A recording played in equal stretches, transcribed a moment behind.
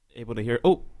able to hear.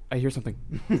 Oh, I hear something.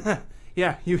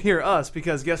 Yeah, you hear us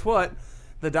because guess what?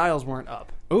 The dials weren't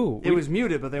up. Oh, It was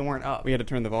muted, but they weren't up. We had to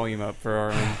turn the volume up for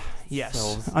our own Yes,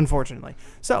 selves. unfortunately.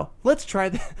 So let's try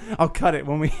that. I'll cut it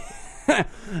when we.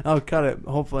 I'll cut it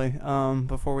hopefully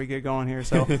before we get going here.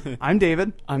 So I'm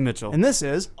David, I'm Mitchell. and this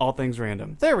is. All Things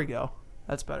Random. There we go.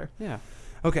 That's better. Yeah.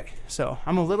 Okay, so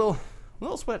I'm a little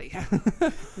sweaty.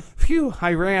 Phew!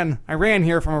 I ran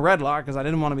here from a red lock because I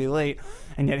didn't want to be late,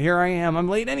 and yet here I am. I'm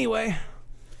late anyway.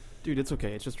 Dude, it's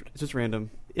okay. It's just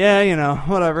random. Yeah,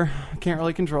 whatever. I can't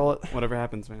really control it. Whatever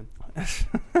happens, man.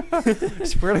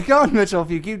 Swear to God, Mitchell,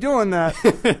 if you keep doing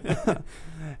that.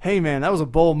 Hey, man, that was a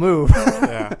bold move.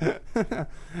 Yeah.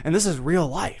 And this is real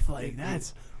life. Like,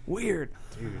 that's weird.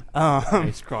 Dude.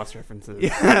 Nice cross references.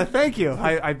 Yeah, thank you.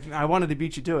 I wanted to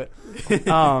beat you to it.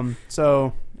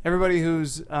 So everybody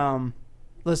who's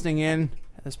listening in,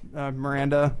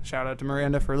 Miranda, shout out to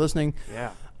Miranda for listening.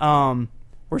 Yeah.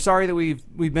 We're sorry that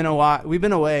we've been away.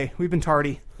 We've been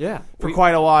tardy. Yeah. For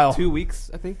quite a while. 2 weeks,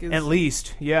 I think. At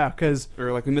least, yeah, because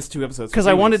Or like we missed 2 episodes.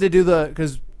 I wanted to do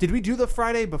because did we do the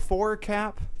Friday before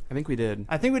Cap? I think we did.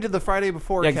 I think we did the Friday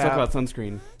before Yeah, Cap. talk about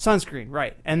sunscreen. Sunscreen,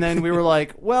 right? And then we were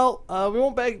like, well, we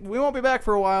won't be back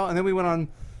for a while. And then we went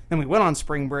on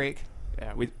spring break.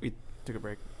 Yeah, we took a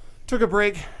break. Took a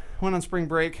break, went on spring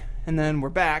break, and then we're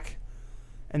back.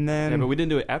 And then Yeah, but we didn't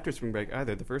do it after spring break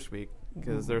either. The first week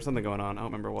because there was something going on. I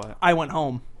don't remember what. I went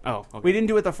home. Oh, okay. We didn't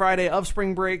do it the Friday of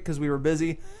spring break because we were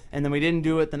busy, and then we didn't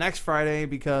do it the next Friday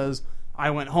because I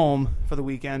went home for the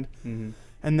weekend. Mm-hmm.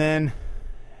 And then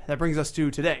that brings us to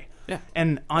today. Yeah.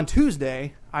 And on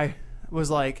Tuesday, I was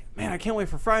like, man, I can't wait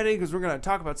for Friday because we're going to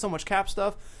talk about so much Cap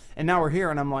stuff. And now we're here,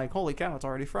 and I'm like, holy cow, it's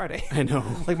already Friday. I know.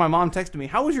 Like, my mom texted me,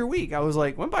 how was your week? I was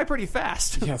like, went by pretty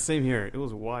fast. Yeah, same here. It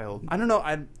was wild. I don't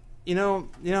know. You know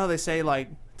how they say, like,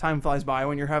 time flies by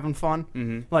when you're having fun?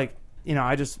 Mm-hmm. Like,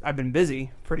 I've been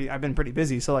busy. I've been pretty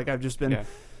busy, so, like, I've just been... Yeah.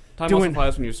 Time also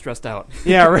flies when you're stressed out.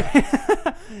 Yeah, right.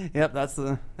 Yep, that's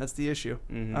the issue.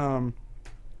 Mm-hmm.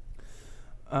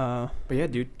 But yeah,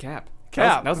 dude, Cap.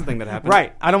 That was the thing that happened.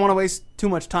 Right. I don't want to waste too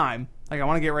much time. Like, I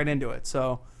want to get right into it.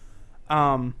 So,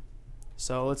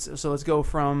 let's go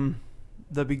from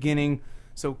the beginning.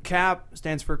 So, CAP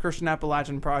stands for Christian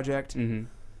Appalachian Project.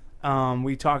 Mm-hmm.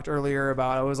 We talked earlier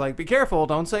about. I was like, be careful.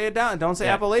 Don't say it down. Don't say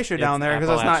Appalachia down there because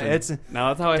it's not. It's no,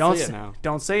 that's how I say it now.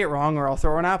 Don't say it wrong, or I'll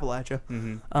throw an Appalachia.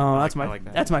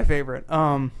 Mm-hmm. That's my favorite.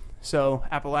 So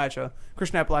Appalachia,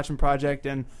 Christian Appalachian Project,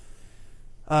 and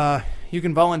you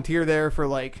can volunteer there for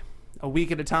like a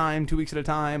week at a time, 2 weeks at a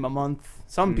time, a month.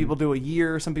 Some people do a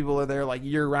year. Some people are there like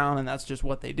year round, and that's just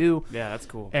what they do. Yeah, that's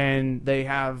cool. And they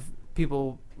have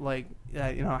people like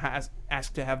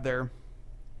ask to have their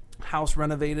house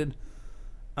renovated,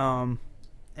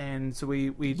 and so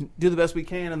we do the best we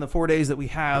can in the 4 days that we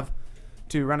have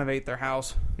to renovate their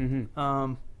house.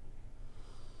 Mm-hmm.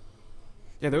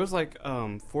 Yeah, there was like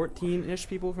 14-ish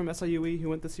people from SIUE who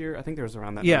went this year. I think there was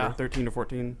around that number, 13 or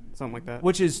 14, something like that.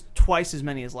 Which is twice as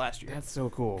many as last year. That's so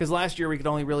cool. Because last year we could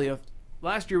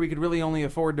really only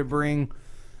afford to bring,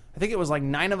 I think it was like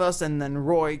 9 of us, and then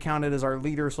Roy counted as our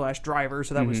leader/driver,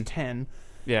 so that was 10.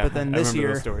 Yeah, but then this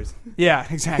year, those stories. Yeah,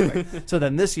 exactly. So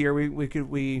then this year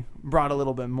we brought a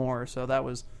little bit more, so that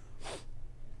was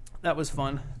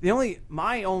fun.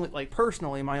 My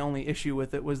only issue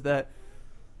with it was that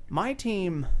my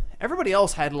team, everybody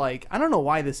else had like, I don't know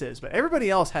why this is, but everybody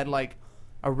else had like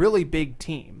a really big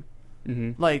team.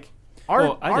 Mm-hmm. Like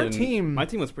our team, my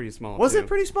team was pretty small. Was it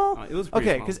pretty small? It was pretty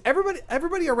okay, small. because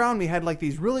everybody around me had like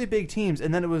these really big teams,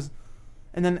 and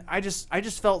then I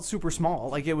just felt super small.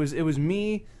 Like it was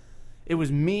me,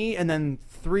 and then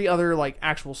 3 other like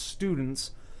actual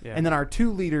students, and then our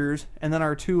 2 leaders, and then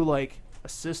our 2 like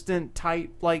assistant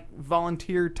type, like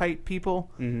volunteer type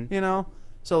people. Mm-hmm.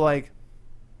 So like.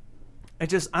 I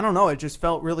don't know. It just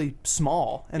felt really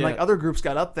small, and like other groups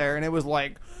got up there, and it was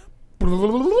like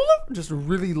just a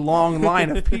really long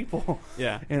line of people.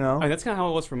 Yeah, that's kind of how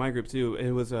it was for my group too. It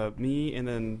was me, and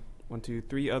then 1, 2,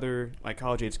 3 other like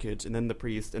college age kids, and then the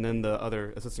priest, and then the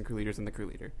other assistant crew leaders and the crew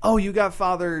leader. Oh, you got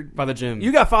Father Jim.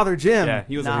 You got Father Jim. Yeah,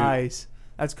 he was nice.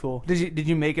 That's cool. Did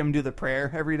you make him do the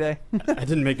prayer every day? I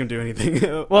didn't make him do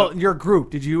anything. Well, your group.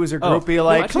 Did you as a group be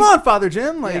like, come on, Father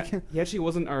Jim? Like, he actually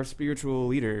wasn't our spiritual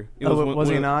leader. It was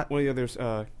he not? One of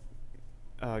the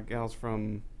other gals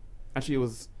from. Actually, it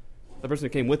was the person who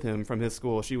came with him from his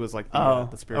school. She was like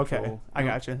the spiritual. Okay, I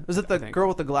gotcha. Was it the girl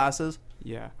with the glasses?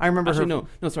 Yeah, I remember her. No,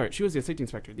 sorry. She was the safety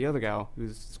inspector. The other gal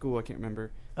whose school I can't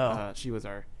remember. She was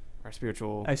our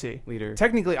spiritual. I see. Leader.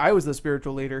 Technically, I was the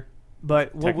spiritual leader.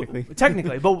 But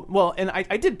technically, and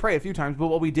I did pray a few times. But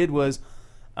what we did was,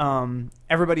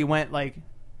 everybody went like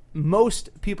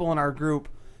most people in our group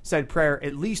said prayer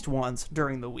at least once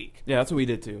during the week. Yeah, that's what we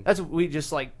did too. That's we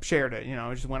just like shared it,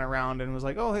 we just went around and was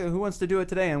like, oh, hey, who wants to do it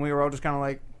today? And we were all just kind of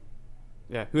like,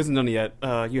 Yeah, who hasn't done it yet?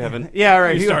 You haven't. yeah,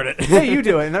 right. You start it. Hey, you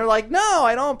do it. And they're like, no,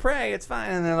 I don't pray. It's fine.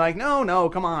 And they're like, no,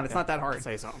 come on. It's not that hard.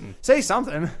 Say something. Say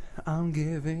something. I'm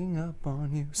giving up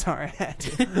on you. Sorry, I had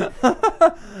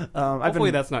to.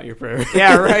 Hopefully that's not your prayer.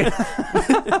 Yeah, right.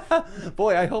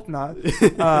 Boy, I hope not.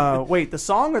 Wait, the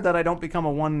song or that I don't become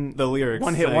a The lyrics.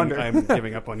 one-hit saying, wonder? I'm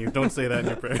giving up on you. Don't say that in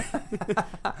your prayer.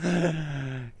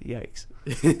 Yikes.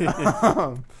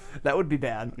 That would be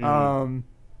bad.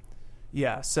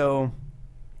 Yeah, so...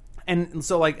 And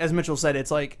so, like, as Mitchell said,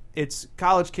 it's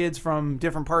college kids from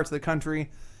different parts of the country,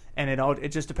 and it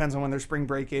just depends on when their spring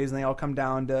break is, and they all come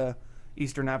down to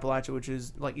Eastern Appalachia, which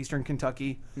is, like, Eastern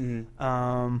Kentucky.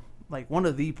 Like, one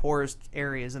of the poorest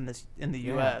areas in the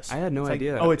U.S. I had no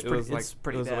idea. It's It pretty, was like- it's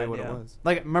pretty it was the bad, way what it yeah. was.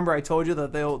 Like, remember I told you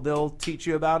that they'll teach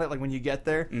you about it, like, when you get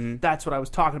there? That's what I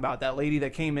was talking about. That lady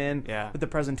that came in Yeah. with the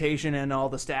presentation and all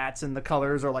the stats and the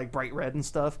colors are, like, bright red and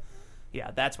stuff.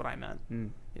 Yeah, that's what I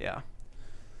meant. Yeah.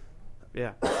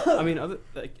 Yeah, I mean,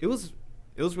 it was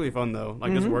really fun though.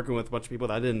 Like just working with a bunch of people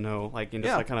that I didn't know, like and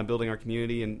just like kind of building our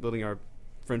community and building our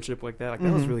friendship like that. Like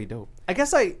that was really dope. I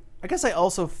guess I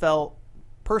also felt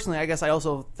personally. I guess I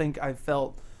also think I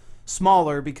felt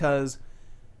smaller because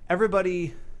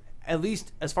everybody, at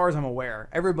least as far as I'm aware,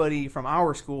 everybody from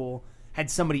our school had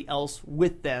somebody else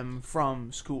with them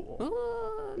from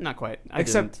school. Not quite.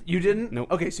 Except didn't. you didn't.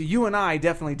 Nope. Okay, so you and I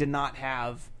definitely did not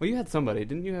have. Well, you had somebody,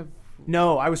 didn't you have?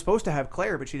 No, I was supposed to have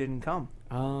Claire, but she didn't come.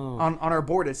 Oh. On our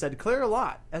board, it said Claire a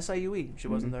lot, SIUE. She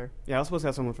wasn't there. Yeah, I was supposed to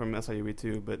have someone from SIUE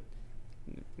too, but.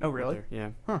 Oh, really? Yeah.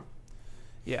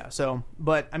 Yeah. So,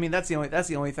 but I mean, that's the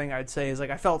only thing I'd say is like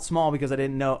I felt small because I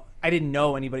didn't know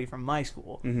anybody from my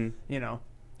school. You know.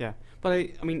 Yeah, but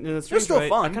I mean, in a strange still way,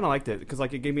 fun. I kind of liked it because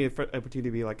like it gave me an opportunity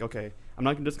to be like, okay, I'm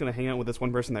not just gonna hang out with this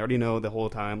one person that I already know the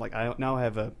whole time. Like I now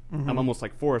have I'm almost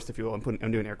like forced, if you will.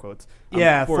 I'm doing air quotes.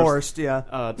 I'm forced.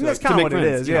 Yeah, that's kind of what it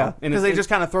is. Yeah, because they just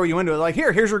kind of throw you into it. Like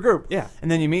here's your group. Yeah, and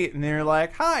then you meet and you're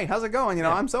like, hi, how's it going?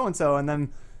 I'm so and so, and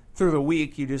then through the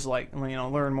week you just like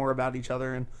learn more about each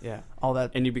other and all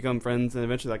that, and you become friends and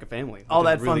eventually like a family. All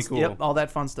that really fun, cool. Yep, all that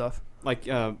fun stuff. Like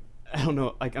I don't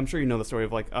know, like I'm sure you know the story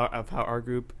of like of how our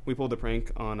group we pulled a prank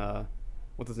on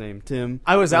what's his name, Tim.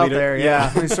 I was out leader. there,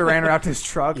 yeah. We saran wrapped his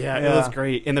truck. Yeah, it was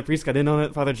great, and the priest got in on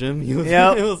it. Father Jim,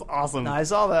 it was awesome. I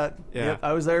saw that. Yeah. Yep,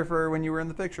 I was there for when you were in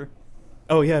the picture.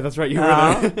 Oh yeah, that's right. You were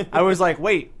there. I was like,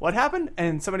 wait, what happened?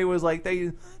 And somebody was like,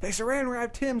 they saran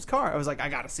wrapped Tim's car. I was like, I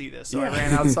gotta see this. So I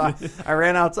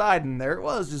ran outside. And there it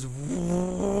was, just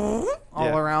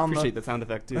all around. Appreciate the sound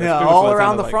effect too. Yeah, all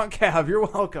around the front cab. You're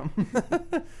welcome.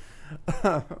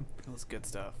 That was good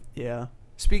stuff. Yeah.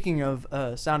 Speaking of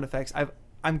sound effects,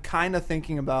 I'm kind of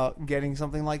thinking about getting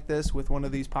something like this with one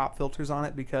of these pop filters on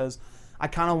it because I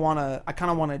kind of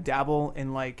want to dabble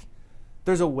in like.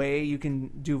 There's a way you can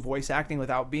do voice acting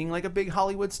without being like a big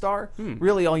Hollywood star.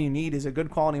 Really, all you need is a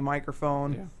good quality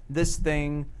microphone. Yeah. This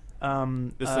thing.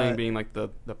 This thing being like the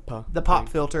pop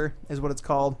filter is what it's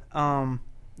called.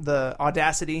 The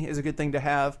Audacity is a good thing to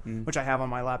have, which I have on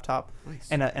my laptop. Nice.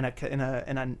 In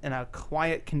a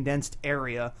quiet, condensed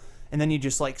area, and then you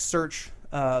just like search.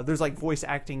 There's like voice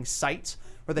acting sites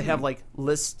where they have like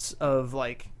lists of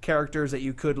like characters that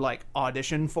you could like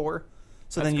audition for.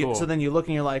 So That's then cool. you look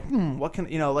and you're like, what can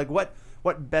like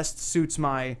what best suits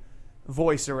my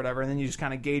voice or whatever, and then you just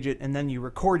kind of gauge it, and then you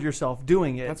record yourself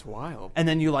doing it. That's wild. And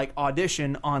then you like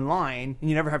audition online, and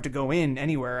you never have to go in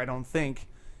anywhere, I don't think,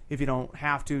 if you don't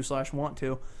have to / want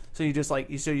to. So you just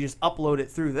upload it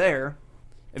through there,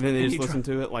 and then they just listen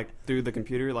to it like through the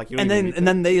computer, like you don't and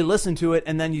then they listen to it,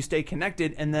 and then you stay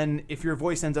connected, and then if your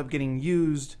voice ends up getting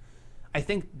used, I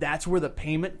think that's where the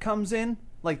payment comes in.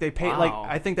 Like they pay, like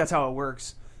I think that's how it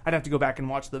works. I'd have to go back and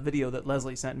watch the video that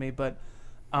Leslie sent me, but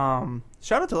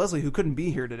shout out to Leslie who couldn't be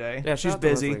here today. Yeah, she's shout out to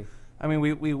busy. Leslie. I mean,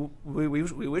 we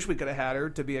wish we could have had her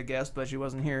to be a guest, but she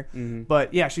wasn't here.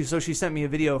 But yeah, she sent me a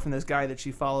video from this guy that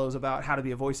she follows about how to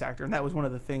be a voice actor, and that was one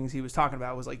of the things he was talking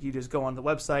about. Was like you just go on the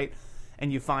website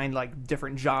and you find like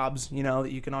different jobs,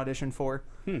 that you can audition for.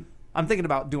 I'm thinking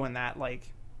about doing that,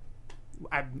 like.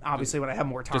 Obviously, when I have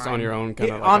more time, just on your own,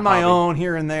 kind of like on my hobby. own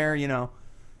here and there,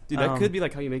 Dude, that could be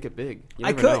like how you make it big. You I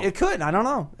never could. know. It could. I don't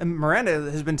know. And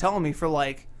Miranda has been telling me for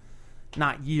like,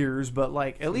 not years, but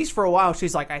like at least for a while.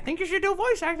 She's like, I think you should do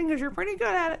voice acting because you're pretty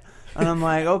good at it. And I'm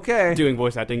like, okay. Doing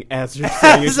voice acting as you're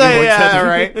saying you're So, doing voice yeah,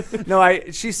 acting. right.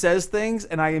 No, she says things,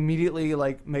 and I immediately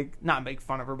like not make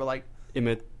fun of her, but like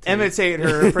imitate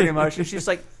her pretty much. And she's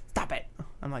like, stop it.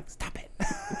 I'm like, stop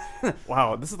it.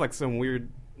 Wow, this is like some weird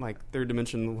like third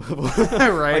dimension level,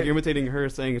 Right. Like imitating her,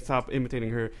 saying stop imitating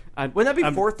her. Wouldn't that be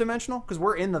fourth dimensional? Because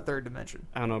we're in the third dimension.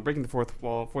 I don't know, breaking the fourth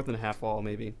and a half wall,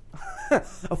 maybe.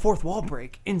 A fourth wall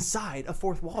break inside a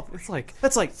fourth wall break. It's like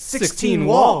that's like 16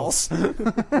 walls.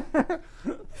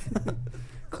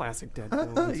 Classic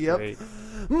Deadpool. That's Yep. great.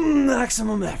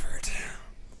 Maximum effort.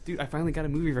 Dude, I finally got a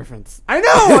movie reference. I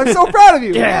know. I'm so proud of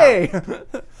you. Yeah. Hey.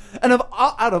 And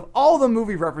out of all the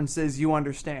movie references you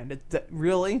understand,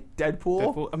 really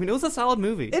Deadpool? I mean, it was a solid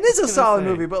movie. It is a solid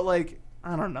movie, but like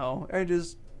I don't know. I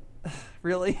just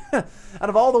really out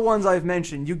of all the ones I've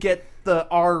mentioned, you get the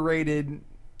R-rated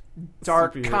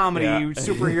dark comedy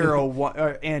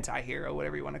superhero anti-hero,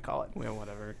 whatever you want to call it. Well,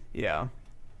 whatever. Yeah.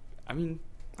 I mean,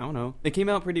 I don't know. It came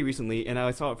out pretty recently, and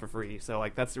I saw it for free. So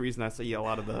like that's the reason I see a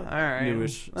lot of the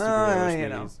newish superhero movies.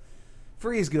 Know.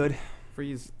 Free is good.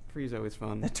 Free's always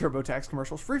fun. TurboTax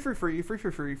commercials. Free.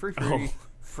 Oh.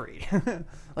 Free.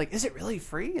 Like, is it really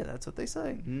free? That's what they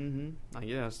say. Mm-hmm. I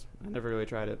guess. I never really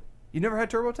tried it. You never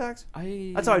had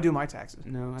TurboTax? That's how I do my taxes.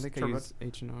 No, I think I use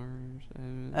H&R.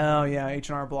 Oh, yeah,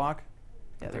 H&R Block.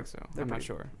 Yeah, I think so. I'm not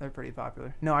sure. They're pretty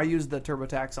popular. No, I used the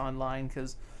TurboTax online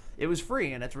because it was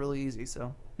free and it's really easy,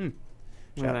 so...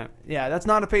 Yeah, that's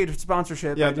not a paid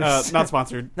sponsorship. Yeah, not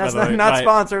sponsored. That's not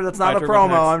sponsored. That's not a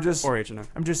promo. Or H&R.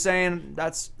 I'm just saying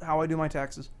that's how I do my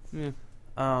taxes. Yeah.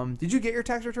 Did you get your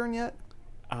tax return yet?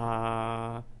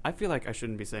 I feel like I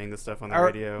shouldn't be saying this stuff on the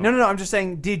radio. No. I'm just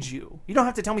saying, did you? You don't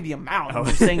have to tell me the amount. I'm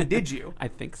just saying, did you? I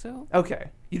think so.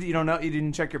 Okay. You don't know? You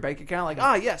didn't check your bank account?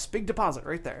 Like, yes, big deposit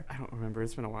right there. I don't remember.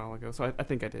 It's been a while ago, so I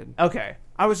think I did. Okay.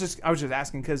 I was just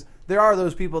asking because there are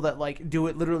those people that like do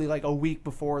it literally like a week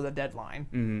before the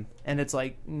deadline, and it's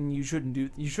like you shouldn't do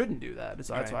that.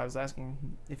 So that's why I was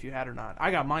asking if you had or not.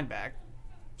 I got mine back,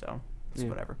 so it's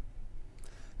whatever.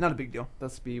 Not a big deal.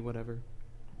 Thus be whatever.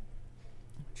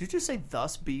 Did you just say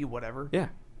thus be whatever? Yeah.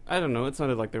 I don't know. It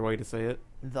sounded like their way to say it.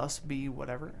 Thus be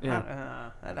whatever?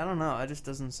 Yeah. I don't know. It just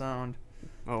doesn't sound...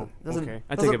 Oh, okay.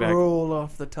 I take doesn't it back. roll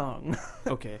off the tongue.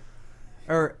 Okay.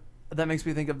 Or that makes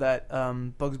me think of that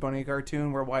Bugs Bunny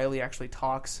cartoon where Wile E. actually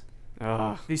talks.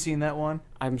 Have you seen that one?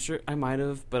 I'm sure I might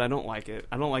have, but I don't like it.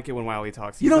 I don't like it when Wile E.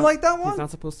 talks. You don't like that one? He's not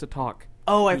supposed to talk.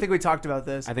 Oh, I think we talked about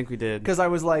this. I think we did. Because I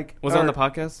was like... Was it on the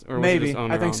podcast? Or maybe. Was it just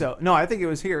on I think so. No, I think it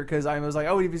was here because I was like,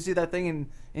 oh, did you see that thing?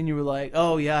 And you were like,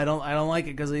 oh, yeah, I don't like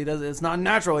it because it's not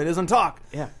natural. He doesn't talk.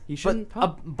 Yeah, he shouldn't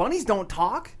talk. Bunnies don't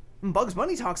talk. Bugs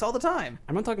Bunny talks all the time.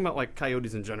 I'm not talking about like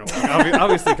coyotes in general. Like,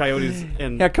 obviously, coyotes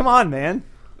and... Yeah, come on, man.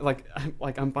 Like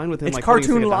I'm fine with him. It's like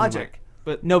cartoon logic.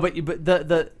 But no, but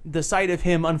the sight of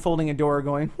him unfolding a door,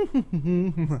 going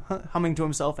humming to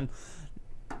himself and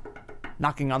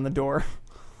knocking on the door.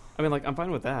 I mean, like, I'm fine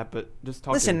with that, but just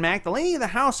talking. Listen, Mac, the lady of the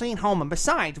house ain't home, and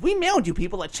besides, we mailed you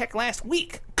people a check last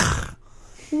week.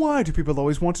 Why do people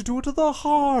always want to do it the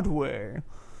hard way?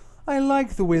 I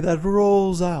like the way that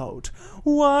rolls out.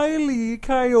 Wile E.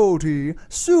 Coyote,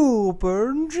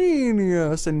 super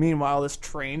genius. And meanwhile, this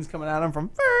train's coming at him from...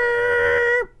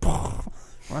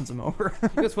 runs him over.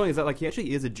 What's funny is that like he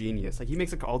actually is a genius. Like he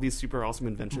makes like all these super awesome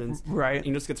inventions, right? And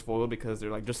he just gets foiled because they're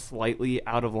like just slightly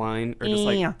out of line or just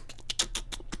like.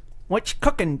 What you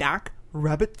cooking, Doc?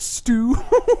 Rabbit stew.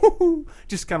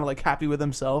 Just kind of like happy with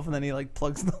himself, and then he like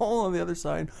plugs the hole on the other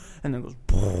side, and then goes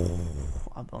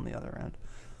up on the other end.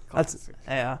 Classic.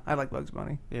 I like Bugs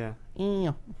Bunny. Yeah.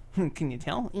 Can you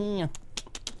tell?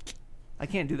 I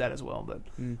can't do that as well, but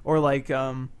or like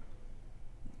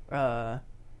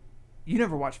you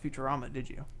never watched Futurama, did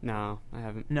you? No, I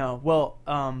haven't. No. Well,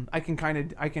 I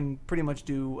can pretty much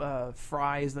do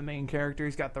Fry as the main character.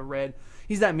 He's got the red.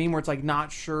 He's that meme where it's like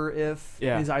not sure if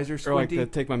his eyes are squinty. Or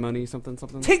like the take my money something.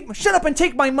 Shut up and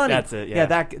take my money. That's it. Yeah.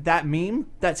 That meme.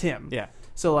 That's him. Yeah.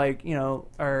 So like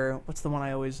or what's the line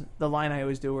I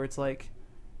always do where it's like,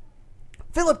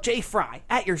 Philip J. Fry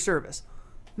at your service.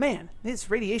 Man, this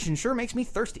radiation sure makes me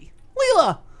thirsty.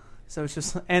 Leela. So it's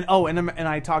just and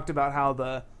I talked about how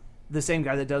the same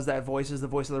guy that does that voice is the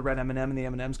voice of the red M&M in the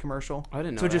M&M's commercial. I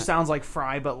didn't know. So it just sounds like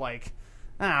Fry, but like,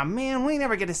 man, we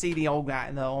never get to see the old guy.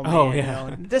 The old man,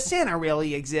 yeah. Does Santa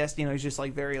really exist? He's just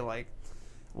like very like,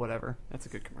 whatever. That's a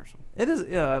good commercial. It is.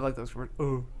 Yeah, I like those commercials.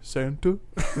 Oh, Santa.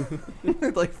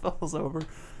 It like falls over.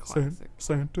 Classic.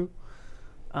 Santa.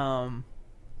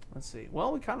 Let's see.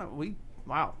 Well,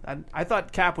 wow. I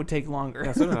thought Cap would take longer.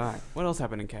 Yeah, so did I. What else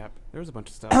happened in Cap? There was a bunch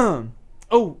of stuff.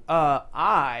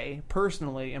 I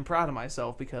personally am proud of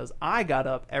myself because I got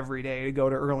up every day to go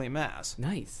to early mass.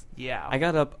 Nice. Yeah. I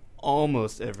got up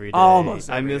almost every day.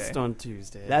 I missed on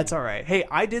Tuesday. That's all right. Hey,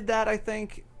 I did that, I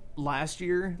think, last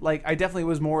year. Like, I definitely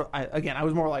was more... I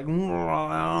was more like, I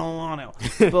don't want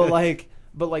to. But, like,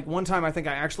 But like one time, I think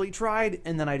I actually tried,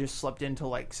 and then I just slept in till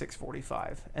like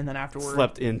 6:45, and then afterwards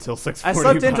Slept in till 6:45. I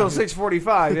slept in till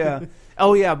 6:45. Yeah.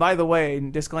 Oh yeah. By the way,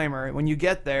 disclaimer: when you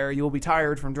get there, you will be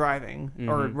tired from driving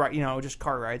or just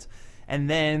car rides. And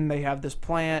then they have this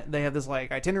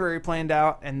like itinerary planned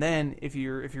out. And then if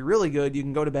you're really good, you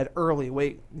can go to bed early.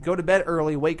 Go to bed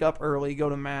early, wake up early, go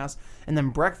to mass, and then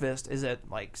breakfast is at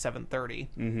like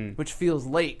 7:30, which feels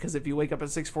late because if you wake up at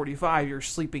 6:45, you're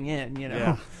sleeping in.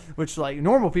 Yeah. Which like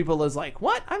normal people is like,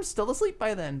 what? I'm still asleep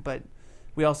by then. But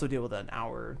we also deal with an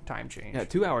hour time change. Yeah,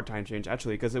 2-hour time change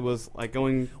actually, because it was like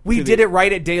going. We did it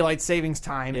right at daylight savings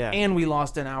time, Yeah. and we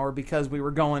lost an hour because we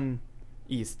were going.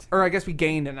 East. Or I guess we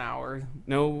gained an hour.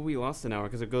 No, we lost an hour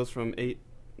because it goes from 8,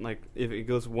 like if it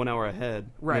goes 1 hour ahead,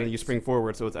 right? And then you spring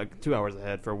forward, so it's like 2 hours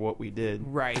ahead for what we did,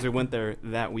 right? Because we went there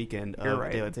that weekend of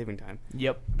daylight saving time.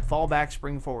 Yep, fall back,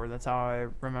 spring forward. That's how I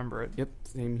remember it. Yep,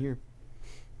 same here.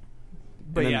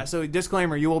 But then, so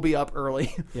disclaimer: you will be up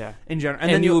early. Yeah, in general,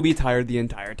 and then you will be tired the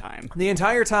entire time. The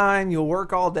entire time you'll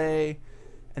work all day.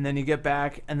 And then you get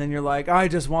back, and then you're like, I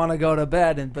just want to go to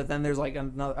bed. But then there's like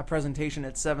a presentation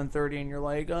at 7:30, and you're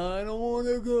like, I don't want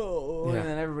to go. Yeah. And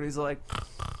then everybody's like,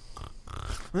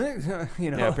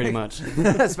 Yeah, pretty much.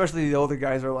 Especially the older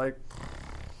guys are like,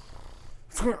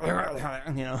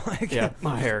 like, yeah,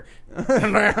 my hair.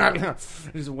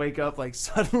 Just wake up like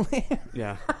suddenly.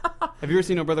 Yeah. Have you ever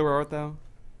seen Oh Brother Where Art Thou?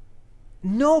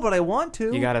 No, but I want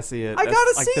to. You gotta see it. I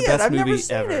gotta like see the best it. I've movie never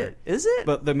seen ever. it. Is it?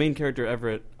 But the main character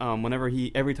Everett,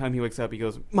 every time he wakes up, he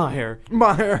goes, "My hair,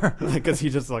 my hair," because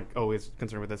he's just like always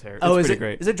concerned with his hair. It's pretty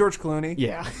great. Is it George Clooney?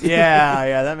 Yeah,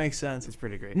 yeah, that makes sense. It's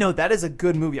pretty great. No, that is a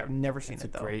good movie. I've never seen it though.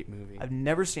 It's a great movie. I've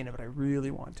never seen it, but I really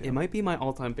want to. It might be my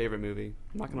all-time favorite movie.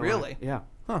 I'm not gonna really? lie. Yeah.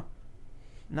 Huh.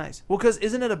 Nice. Well, because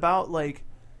isn't it about like?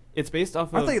 It's based off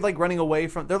of... Aren't they like running away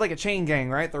from... They're like a chain gang,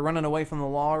 right? They're running away from the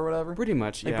law or whatever? Pretty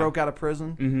much, yeah. They broke out of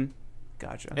prison? Mm-hmm.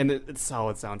 Gotcha. And it's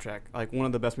solid soundtrack. Like, one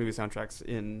of the best movie soundtracks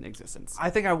in existence. I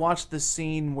think I watched this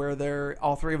scene where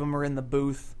all three of them are in the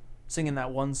booth singing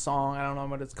that one song. I don't know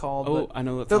what it's called. Oh, I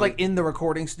know that they're like in the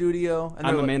recording studio. And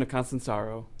I'm a like, man of constant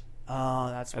sorrow. Oh,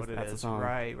 that's what it is. The song.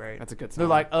 Right. That's a good song. They're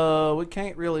like, we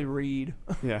can't really read.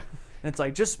 Yeah. And it's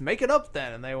like, just make it up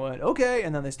then. And they went, okay.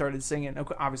 And then they started singing.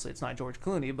 Obviously, it's not George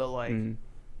Clooney, but like,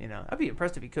 I'd be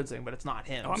impressed if he could sing, but it's not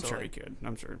him. Oh, I'm sure he could.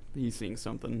 I'm sure he's seeing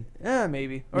something. Yeah,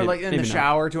 maybe. Or like in the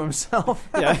shower to himself.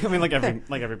 Yeah, I mean, like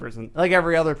every person. Like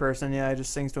every other person, yeah,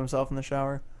 just sings to himself in the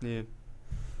shower. Yeah.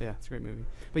 Yeah, it's a great movie.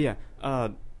 But yeah,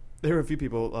 there were a few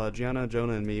people, Gianna,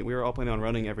 Jonah, and me. We were all planning on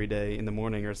running every day in the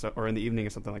morning or in the evening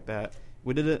or something like that.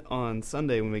 We did it on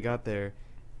Sunday when we got there,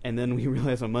 and then we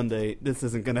realized on Monday this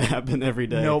isn't going to happen every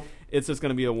day. Nope. It's just going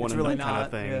to be a one and done kind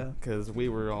of yeah. thing because we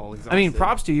were all exhausted. I mean,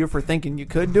 props to you for thinking you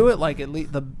could do it. Like at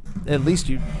least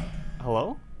you.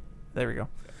 Hello? There we go.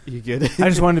 You good? I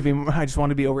just wanted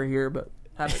to be over here, but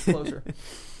have it closer.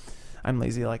 I'm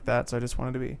lazy like that, so I just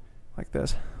wanted to be like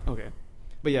this. Okay.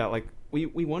 But yeah, like we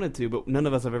wanted to, but none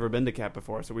of us have ever been to CAP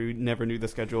before, so we never knew the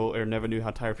schedule or never knew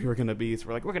how tired we were going to be. So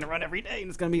we're like, we're going to run every day, and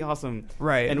it's going to be awesome.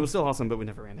 Right. And it was still awesome, but we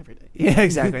never ran every day. Yeah,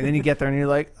 exactly. And then you get there, and you're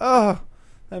like, oh,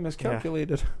 I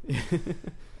miscalculated. Yeah.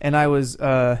 And I was,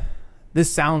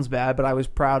 this sounds bad, but I was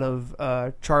proud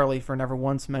of Charlie for never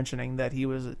once mentioning that he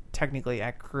was technically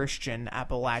a Christian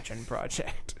Appalachian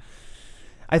Project.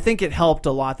 I think it helped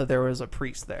a lot that there was a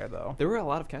priest there, though. There were a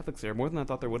lot of Catholics there, more than I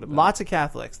thought there would have been. Lots of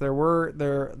Catholics. There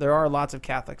are lots of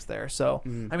Catholics there. So I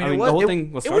mean, the whole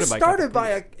thing was started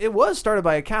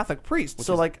by a Catholic priest. Which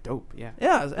so is like dope, yeah.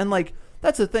 Yeah, and like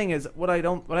that's the thing is what I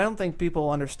don't think people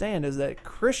understand is that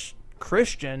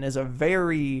Christian is a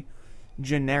very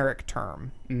generic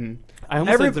term. Mm-hmm. I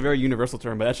almost said it's a very universal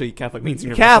term, but actually Catholic means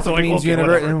universal. Catholic means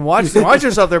universal. And watch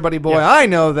yourself there, buddy boy. Yeah. I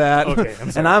know that. Okay,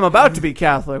 and I'm about to be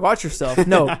Catholic. Watch yourself.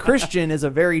 No, Christian is a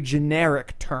very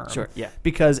generic term. Sure, yeah.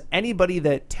 Because anybody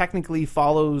that technically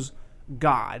follows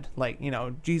God, like,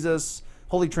 Jesus,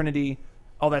 Holy Trinity,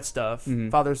 all that stuff,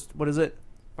 Father's, what is it?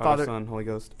 Father, Son, Holy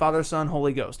Ghost. Father, Son,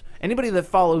 Holy Ghost. Anybody that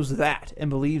follows that and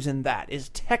believes in that is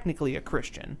technically a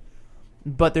Christian.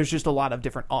 But there's just a lot of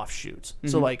different offshoots.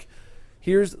 So like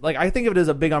here's like I think of it as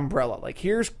a big umbrella. Like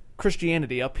here's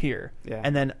Christianity up here. Yeah.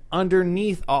 And then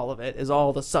underneath all of it is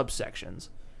all the subsections.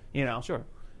 Sure.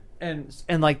 And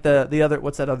like the other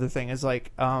what's that other thing is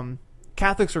like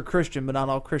Catholics are Christian, but not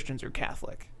all Christians are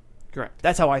Catholic. Correct.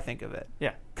 That's how I think of it.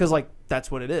 Yeah. Because like that's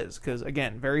what it is. Because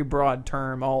again, very broad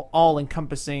term, all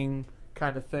encompassing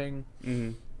kind of thing.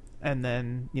 Mm-hmm. And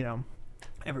then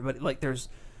everybody like there's.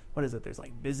 What is it? There's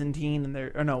like Byzantine and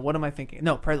there. Or no, what am I thinking?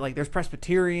 No, there's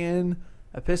Presbyterian,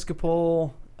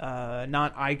 Episcopal. For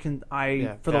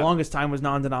the longest time was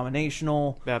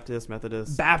non-denominational. Baptist,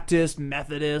 Methodist.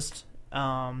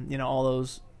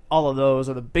 all of those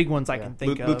are the big ones I can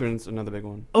think of. Lutheran's another big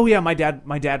one. Oh yeah, my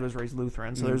dad was raised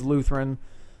Lutheran, so there's Lutheran.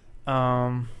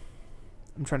 I'm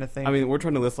trying to think. I mean, we're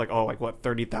trying to list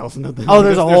 30,000 of them. Oh,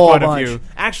 there's a whole quite bunch. A few.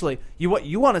 Actually, you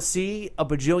want to see a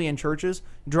bajillion churches?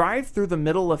 Drive through the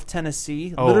middle of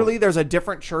Tennessee. Oh. Literally, there's a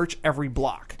different church every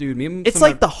block. Dude, it's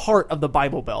like the heart of the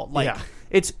Bible Belt. Yeah.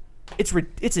 It's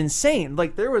insane.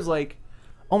 There was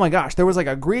oh my gosh, there was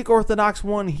a Greek Orthodox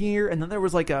one here, and then there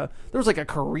was a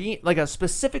Korean, a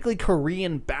specifically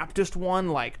Korean Baptist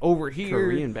one over here.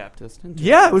 Korean Baptist.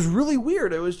 Yeah, it was really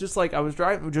weird. It was just I was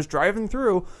driving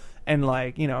through, and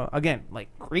again,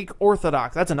 Greek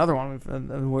Orthodox. That's another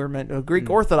one we're meant. Greek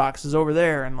Orthodox is over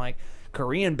there, and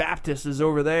Korean Baptist is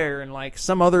over there, and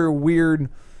some other weird,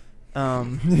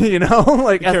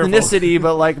 ethnicity,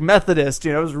 but Methodist.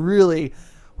 It was really.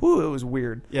 Ooh, it was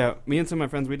weird. Yeah, me and some of my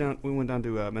friends, we went down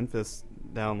to Memphis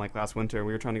last winter.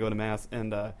 We were trying to go to Mass,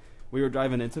 and we were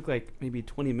driving. It took maybe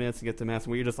 20 minutes to get to Mass,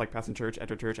 and we were just passing church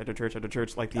after church after church after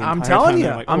church the entire time. I'm telling you,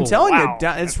 wow,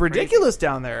 it's ridiculous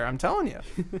down there. I'm telling you.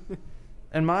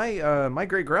 And my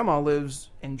great grandma lives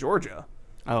in Georgia.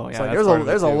 Oh yeah,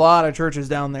 there's a lot of churches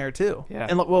down there too. Yeah,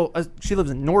 and she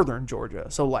lives in northern Georgia,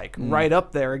 so right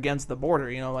up there against the border.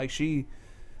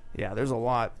 There's a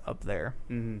lot up there.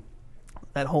 Mm-hmm.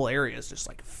 That whole area is just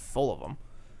full of them.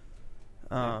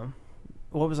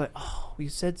 What was I? Oh, we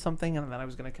said something, and then I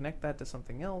was going to connect that to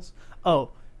something else.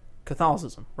 Oh,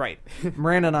 Catholicism, right?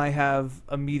 Miranda and I have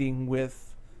a meeting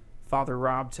with Father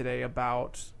Rob today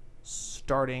about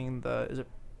starting is it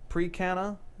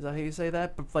pre-cana? Is that how you say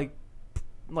that? But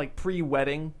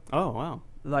pre-wedding. Oh wow.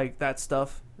 That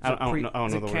stuff. I don't know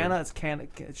the Cana? word. It's Cana.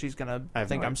 She's gonna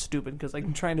think no I'm stupid because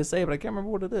I'm trying to say it, but I can't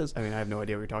remember what it is. I mean, I have no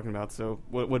idea what you're talking about. So,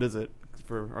 what is it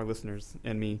for our listeners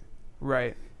and me?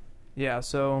 Right. Yeah.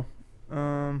 So,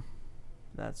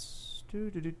 that's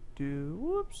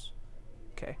whoops.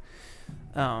 Okay.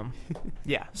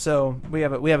 Yeah. So we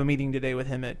have a meeting today with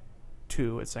him at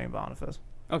 2 at St. Boniface.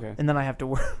 Okay. And then I have to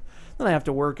work. Then I have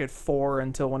to work at 4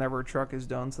 until whenever truck is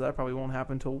done. So that probably won't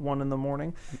happen until 1 in the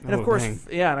morning. And of course,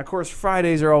 dang. and of course,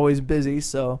 Fridays are always busy.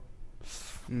 So,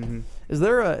 mm-hmm. Is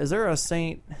there a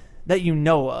saint that you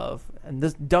know of? And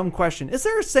this dumb question: is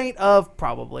there a saint of?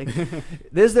 Probably.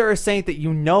 Is there a saint that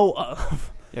you know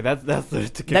of? Yeah, that's the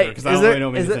kicker because I don't really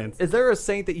know many saints. Is there a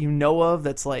saint that you know of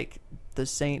that's the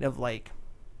saint of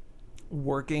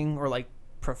working or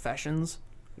professions?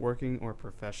 Working or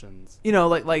professions.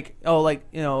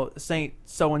 Saint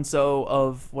so and so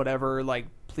of whatever.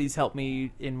 Please help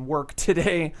me in work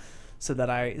today, so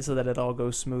that it all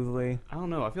goes smoothly. I don't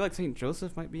know. I feel like Saint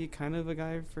Joseph might be kind of a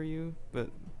guy for you, but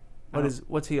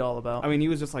what's he all about? I mean, he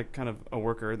was just kind of a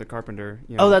worker, the carpenter.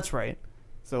 Oh, that's right.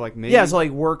 So maybe yeah, so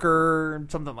worker,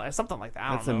 something like that.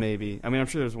 That's a maybe. I mean, I'm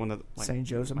sure there's one that Saint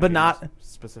Joseph, but not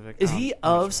specific. Is he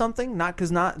of sure. something? Not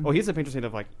because not. Oh, he's a patron saint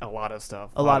of a lot of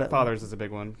stuff. A lot of fathers is a big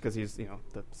one because he's the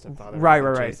stepfather.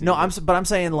 Right. No, I'm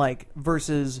saying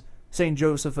versus Saint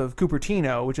Joseph of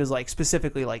Cupertino, which is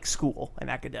specifically school and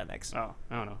academics. Oh,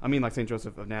 I don't know. I mean Saint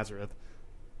Joseph of Nazareth.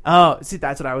 Oh, see,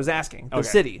 that's what I was asking. The okay.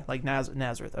 city,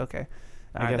 Nazareth. Okay.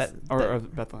 I guess, or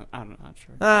Bethlehem. I don't know. Not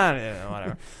sure.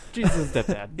 Whatever. Jesus'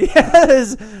 stepdad.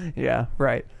 Yes. Yeah.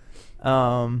 Right.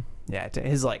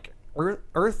 His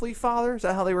earthly father. Is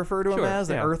that how they refer to him as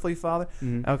the earthly father?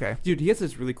 Mm-hmm. Okay. Dude, he has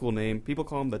this really cool name. People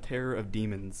call him the Terror of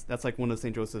Demons. That's one of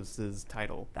Saint Joseph's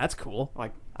title. That's cool.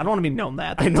 I don't want to be known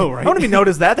that. I know, right? I want to be known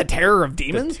as that. The Terror of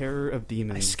Demons. The Terror of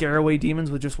Demons. I scare away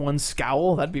demons with just one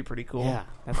scowl. That'd be pretty cool. Yeah.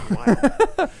 That's wild.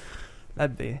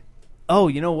 That'd be. Oh,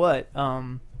 you know what?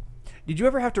 Did you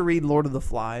ever have to read Lord of the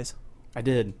Flies? I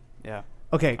did. Yeah.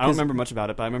 Okay. I don't remember much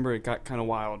about it, but I remember it got kind of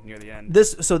wild near the end.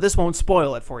 This won't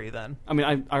spoil it for you then. I mean,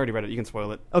 I already read it. You can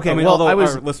spoil it. Okay. I mean, well, although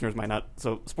our listeners might not.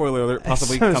 So, spoiler alert,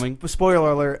 possibly coming. Spoiler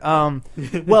alert.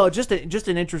 Well, just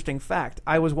an interesting fact.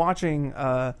 I was watching.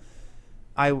 I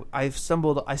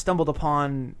stumbled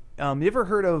upon. You ever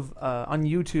heard of on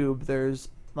YouTube? There's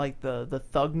the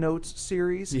Thug Notes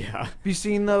series. Yeah. Have you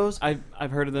seen those?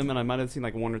 I've heard of them, and I might have seen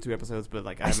 1 or 2 episodes, but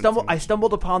I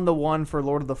stumbled upon the one for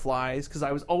Lord of the Flies because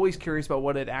I was always curious about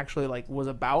what it actually was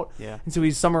about. Yeah. And so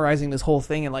he's summarizing this whole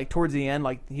thing, and towards the end,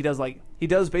 he does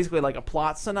basically a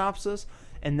plot synopsis,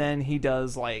 and then he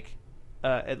does an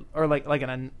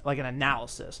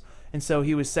analysis. And so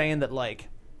he was saying that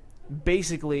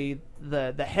basically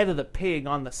the head of the pig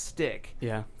on the stick.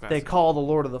 Yeah. They call the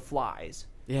Lord of the Flies.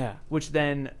 Yeah. Which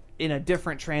then, in a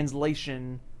different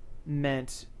translation,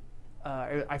 meant...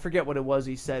 I forget what it was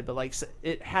he said, but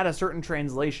it had a certain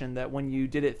translation that when you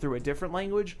did it through a different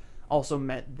language, also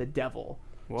meant the devil.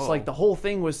 Whoa. So the whole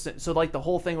thing was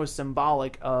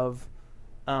symbolic of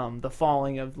the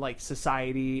falling of like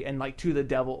society and like to the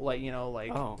devil, like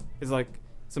like it's like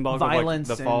symbolic violence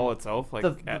of like the fall and itself, like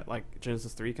at like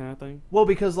Genesis 3 kind of thing. well,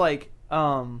 because like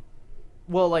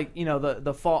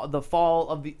the fall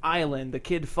of the island, the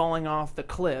kid falling off the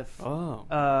cliff. So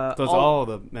it's all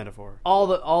the metaphor.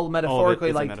 All metaphorically,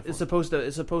 all like it's supposed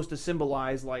to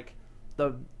symbolize like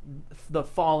the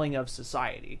falling of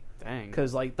society. Dang.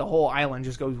 Because like the whole island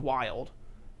just goes wild.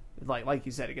 Like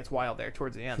you said, it gets wild there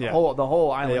towards the end. Yeah. The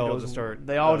whole island They all goes. just start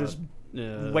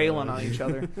wailing on each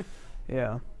other.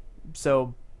 Yeah.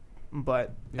 So,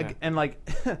 but Yeah. and like,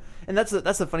 and that's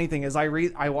the funny thing is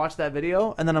I watched that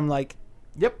video and then I'm like,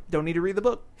 yep, don't need to read the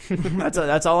book.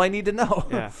 that's all I need to know.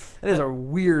 Yeah. It is a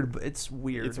weird. It's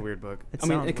weird. It's a weird book. It I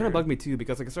mean, sounds it kind weird. of bugged me too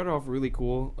because like it started off really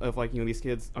cool of like these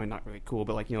kids. I mean, not really cool,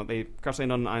 but like they crash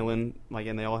land on an island like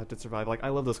and they all have to survive. Like I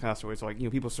love those kind of stories. So, like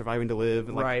people surviving to live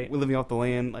and like Right. we're living off the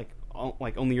land like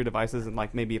only your devices and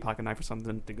like maybe a pocket knife or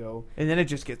something to go. And then it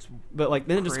just gets. But like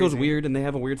then it just goes Crazy. weird and they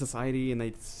have a weird society and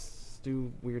they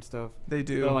do weird stuff. They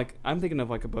do. So, like I'm thinking of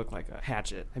like a book like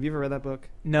Hatchet. Have you ever read that book?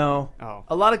 No. Oh.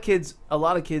 A lot of kids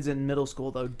in middle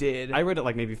school though did. I read it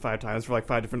like maybe 5 times for like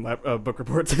 5 different book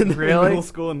reports in Really? middle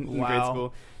school and in grade Wow.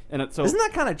 school. And so Isn't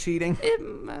that kind of cheating?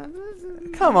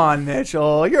 Come on,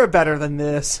 Mitchell. You're better than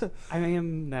this. I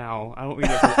am now. I don't read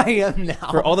it for, I am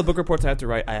now. for all the book reports I have to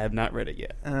write. I have not read it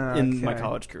yet in my Okay.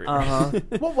 college career.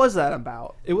 What was that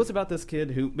about? It was about this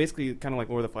kid who basically kind of like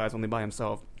Lord of the Flies, only by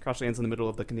himself. Crash lands in the middle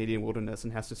of the Canadian wilderness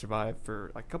and has to survive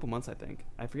for like a couple months. I think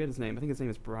I forget his name. I think his name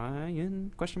is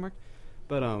Brian ?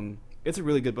 But it's a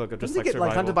really good book of just Doesn't he like get like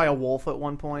survival. hunted by a wolf at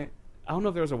one point? I don't know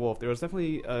if there was a wolf. There was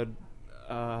definitely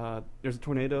there's a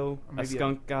tornado. Or A maybe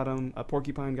skunk got him. A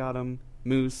porcupine got him.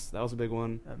 Moose. That was a big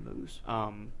one. A moose.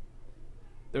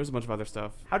 There was a bunch of other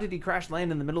stuff. How did he crash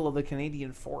land in the middle of the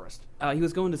Canadian forest? He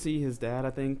was going to see his dad,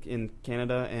 I think, in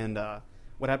Canada, and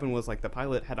what happened was like the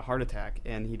pilot had a heart attack,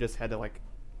 and he just had to like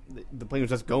the plane was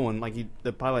just going like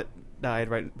the pilot died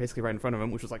basically right in front of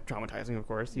him, which was like traumatizing. Of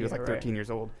course, he was like 13 years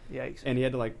old, Yikes! and he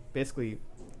had to like basically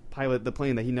pilot the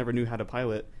plane that he never knew how to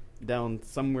pilot down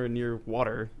somewhere near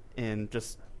water and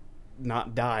just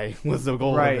not die was the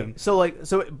goal of him.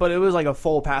 But it was like a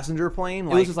full passenger plane.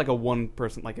 It was just like a one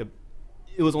person,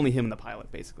 it was only him and the pilot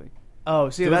basically. Oh,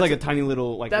 see, So it was that's like a tiny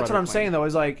little like. that's what rudder I'm plane. saying though.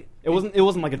 Is like It wasn't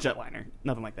like a jetliner,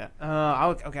 nothing like that. I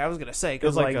was gonna say It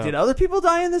was because like like a- did other people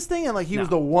die in this thing and like he was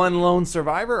No. the one lone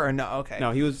survivor or no? Okay,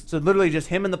 No, he was. So literally just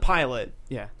him and the pilot.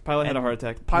 Yeah, pilot had a And heart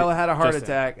attack. Pilot had a heart Just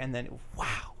him. attack and then wow,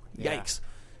 Yeah. yikes!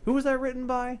 Who was that written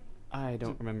by? I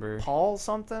don't remember. Paul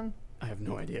something? I have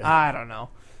no idea. I don't know.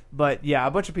 But yeah,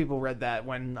 a bunch of people read that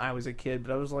when I was a kid,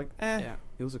 but I was like, Yeah,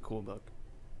 it was a cool book.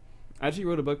 I actually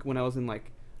wrote a book when I was in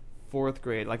like 4th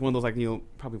grade, like one of those like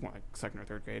probably more like 2nd or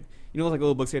 3rd grade. Those like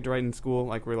little books you had to write in school,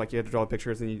 like where like you had to draw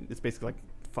pictures and it's basically like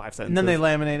 5 sentences. and then they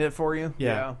laminate it for you.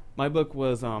 Yeah. My book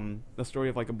was the story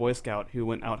of like a Boy Scout who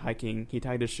went out hiking. He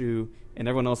tied his shoe, and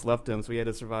everyone else left him, so he had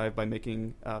to survive by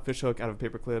making a fish hook out of a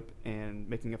paperclip and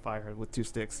making a fire with 2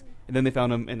 sticks. And then they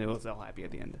found him, and it was all happy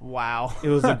at the end. Wow. It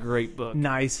was a great book.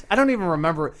 Nice. I don't even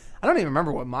remember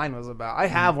what mine was about. I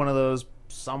have one of those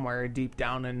somewhere deep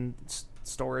down in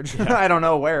storage. Yeah. I don't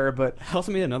know where, but I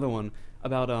also made another one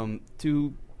about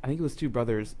two. I think it was 2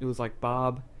 brothers. It was like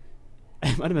Bob.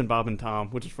 It might have been Bob and Tom,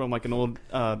 which is from like an old.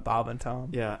 Bob and Tom.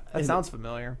 Yeah, That and sounds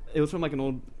familiar. It was from like an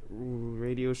old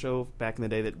radio show back in the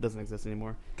day that doesn't exist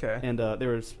anymore. Okay. And there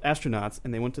was astronauts,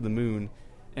 and they went to the moon,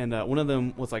 and one of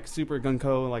them was like super gung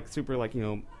ho, like super like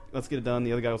let's get it done.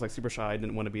 The other guy was like super shy,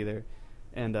 didn't want to be there,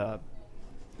 and the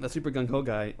super gung ho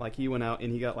guy, like he went out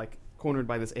and he got like cornered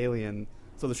by this alien.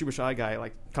 So the super shy guy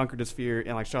like conquered his fear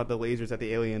and like shot the lasers at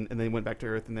the alien, and then went back to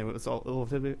Earth, and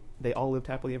they all lived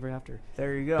happily ever after.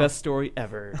 There you go. Best story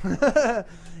ever.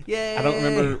 Yay. I don't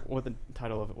remember what the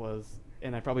title of it was,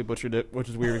 and I probably butchered it, which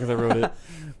is weird because I wrote it.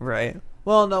 Right.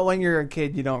 Well, no, when you're a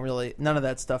kid, you don't really, none of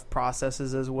that stuff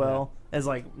processes as well as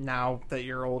like now that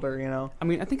you're older, I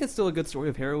mean, I think it's still a good story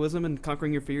of heroism and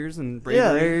conquering your fears and bravery.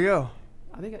 Yeah, there you go.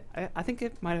 I think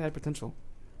it might have had potential.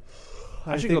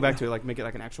 I should go back to it, like make it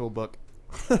like an actual book.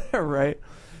 Right.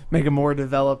 Make a more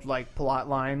developed like plot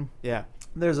line. Yeah.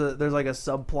 There's like a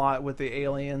subplot with the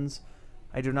aliens.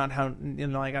 I do not how I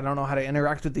don't know how to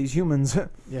interact with these humans.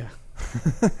 Yeah.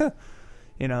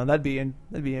 That'd be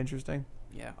interesting.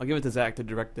 Yeah. I'll give it to Zach to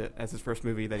direct it as his first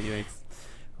movie that he makes.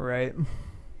 Right.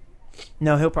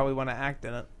 No, he'll probably want to act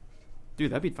in it.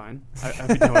 Dude, that'd be fine. I'd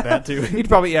be done with that too. He'd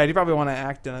probably want to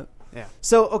act in it. Yeah.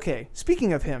 So, okay,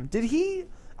 speaking of him,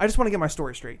 I just want to get my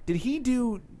story straight. Did he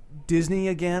do Disney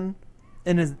again?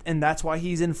 And that's why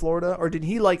he's in Florida? Or did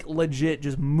he, like, legit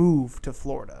just move to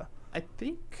Florida? I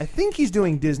think I think he's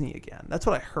doing Disney again. That's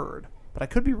what I heard. but I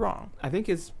could be wrong. I think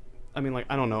it's. I mean, like,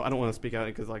 I don't know. I don't want to speak out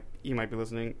because, like, you might be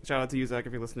listening. Shout out to you, Zach,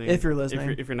 if you're listening. If you're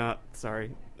listening. If you're not,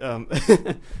 sorry.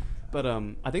 But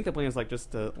I think the plan is, like,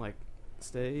 just to, like,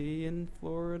 stay in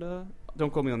Florida. Don't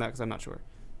quote me on that because I'm not sure.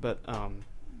 But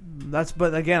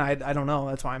But again, I don't know.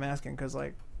 That's why I'm asking, because,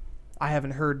 like, I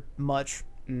haven't heard much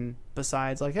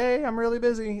besides, like, hey, I'm really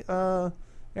busy.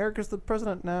 Eric is the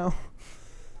president now.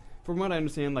 from what I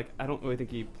understand, like, I don't really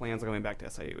think he plans on going back to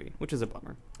SIUE, which is a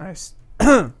bummer.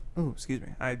 Ooh, excuse me.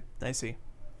 I see.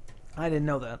 I didn't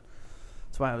know that.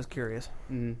 That's why I was curious.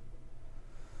 Mm.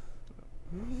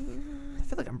 I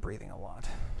feel like I'm breathing a lot.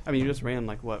 I mean, you just ran,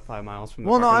 like, what, 5 miles from the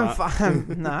Well, no, parking I'm lot?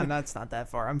 fine. Nah, that's not that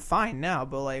far. I'm fine now,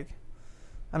 but, like,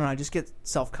 I don't know. I just get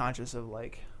self-conscious of,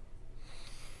 like,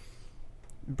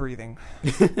 breathing.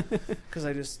 Because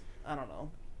I don't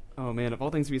know. Oh, man, of all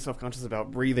things to be self-conscious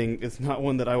about, breathing is not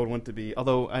one that I would want to be.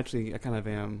 Although, actually, I kind of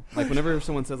am. Like, whenever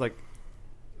someone says, like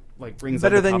brings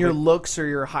Better up a than your topic- looks or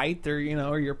your height or,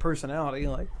 or your personality.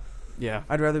 Like, Yeah.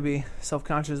 I'd rather be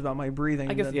self-conscious about my breathing.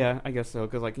 I guess, than, yeah, I guess so.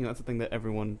 Because, like, that's the thing that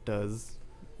everyone does.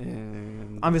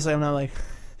 And Obviously, I'm not like...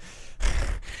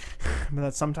 but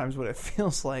that's sometimes what it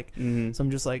feels like. Mhm. So I'm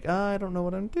just like, I don't know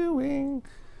what I'm doing.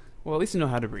 Well, at least you know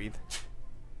how to breathe.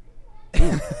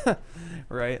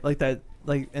 Right? Like that,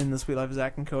 like in The Sweet Life of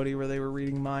Zach and Cody where they were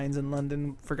reading minds in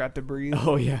London, forgot to breathe.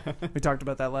 Oh, yeah. We talked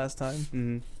about that last time.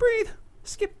 Mhm. Breathe.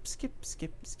 Skip, skip,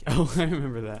 skip, skip. Oh, I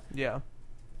remember that. Yeah.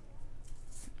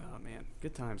 Oh, man.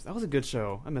 Good times. That was a good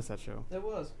show. I miss that show. It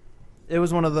was. It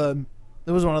was one of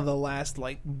the last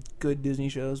like good Disney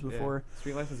shows before Yeah.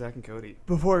 Sweet Life of Zach and Cody.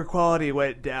 before quality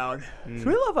went down. Mm.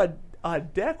 Sweet Life on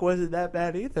Deck wasn't that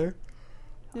bad either.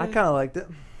 Yeah. I kind of liked it.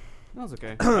 That was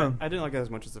okay. I didn't like it as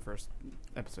much as the first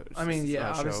episode. It's I mean, just,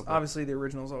 yeah, show, but obviously the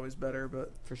original's always better,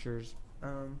 but for sure.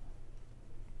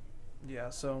 yeah.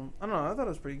 So I don't know. I thought it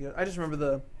was pretty good. I just remember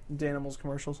the Danimals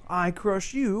commercials. I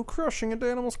crush you, crushing a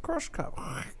Danimals crush cup.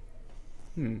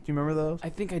 Do you remember those? I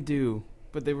think I do,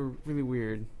 but they were really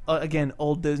weird. Again,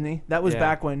 old Disney. That was Yeah.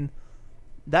 back when.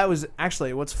 That was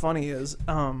actually what's funny is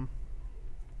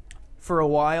for a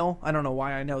while, I don't know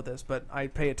why I know this, but I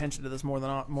pay attention to this more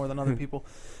than other people.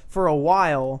 For a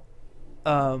while,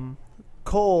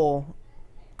 Cole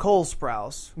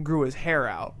Sprouse grew his hair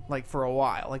out like for a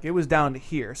while, like it was down to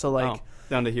here. So like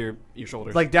down to here, your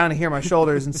shoulders. like down to here, my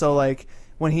shoulders, and so like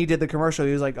when he did the commercial,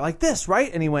 he was like this,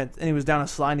 right? And he was down a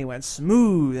slide, and he went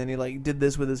smooth, and he like did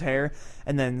this with his hair,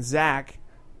 and then Zach.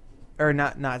 Or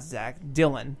not Zach,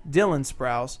 Dylan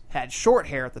Sprouse had short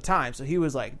hair at the time, so he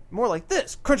was like more like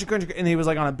this, crunchy, crunchy, and he was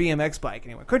like on a BMX bike, and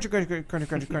he went crunchy, crunchy, crunchy,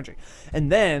 crunchy, crunchy,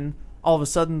 and then all of a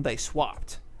sudden they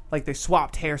swapped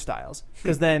hairstyles,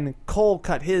 because then Cole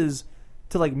cut his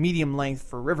to like medium length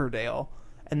for Riverdale,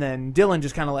 and then Dylan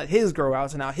just kind of let his grow out,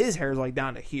 so now his hair is like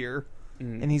down to here,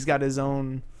 and he's got his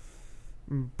own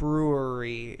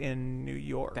brewery in New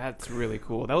York. That's really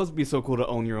cool. That would be so cool to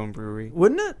own your own brewery.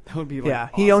 Wouldn't it? That would be like yeah.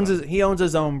 awesome. He owns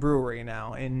his own brewery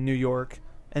now in New York,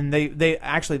 and they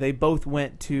both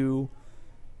went to.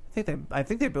 I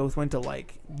think they both went to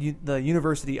like the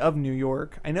University of New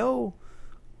York. I know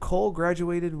Cole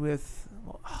graduated with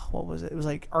what was it? It was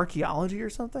like archaeology or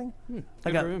something. Good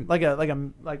for him. Like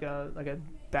a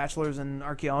bachelor's in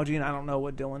archaeology, and I don't know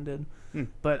what Dylan did.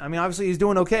 But I mean, obviously he's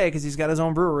doing okay because he's got his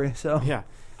own brewery. So Yeah,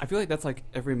 I feel like that's like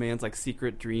every man's like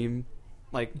secret dream.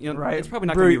 Like, you know, Right. it's probably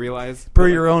not Brew- going to be realized. brew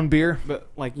but, your own beer. But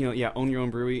like, you know, yeah, own your own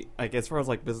brewery. Like as far as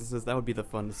like businesses, that would be the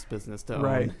funnest business to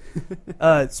Right.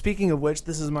 own. Speaking of which,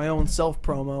 this is my own self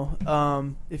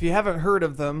promo. If you haven't heard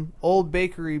of them, Old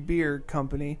Bakery Beer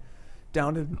Company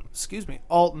down in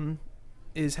Alton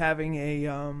is having a.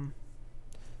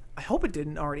 I hope it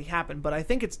didn't already happen, but I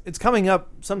think it's coming up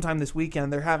sometime this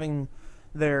weekend. They're having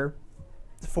their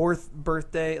 4th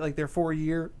birthday, like their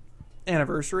 4-year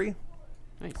anniversary,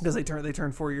 Nice. because they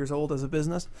turned 4 years old as a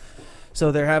business.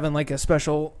 So they're having like a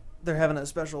special. They're having a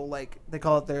special, like they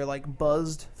call it their like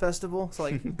buzzed festival. So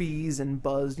like bees and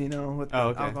buzzed, with the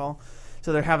alcohol.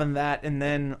 So they're having that, and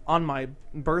then on my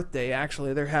birthday,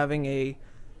 actually, they're having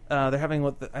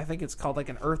I think it's called like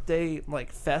an Earth Day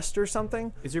like fest or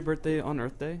something. Is your birthday on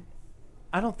Earth Day?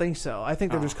 I don't think so. I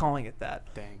think they're Oh. just calling it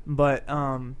that. Dang. But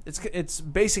it's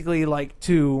basically like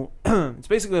to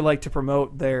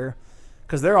promote their,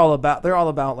 because they're all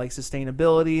about like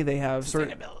sustainability. They have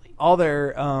all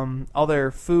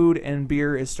their food and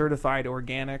beer is certified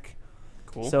organic.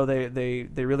 Cool. So they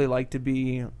really like to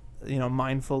be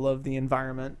mindful of the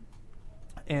environment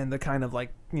and the kind of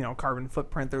like carbon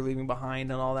footprint they're leaving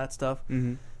behind and all that stuff.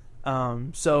 Mm-hmm.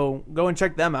 So go and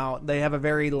check them out. They have a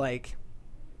very like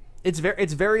it's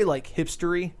very like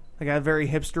hipstery. like a very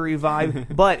hipstery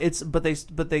vibe.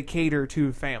 but they cater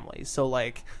to families, so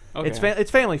like it's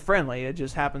family friendly. It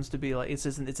just happens to be like it's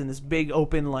in this big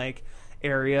open like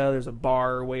area. There's a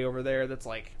bar way over there that's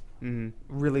like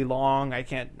really long. I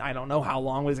don't know how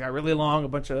long, but it's got really long. A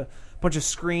bunch of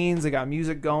screens. They got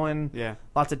music going. Yeah,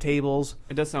 lots of tables.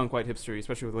 It does sound quite hipstery,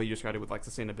 especially with the way you described it with like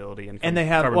sustainability and they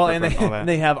have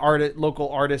they have local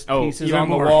artist pieces even on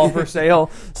the more. wall for sale.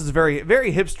 So it's very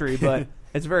very hipstery, but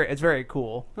it's very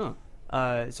cool. Huh.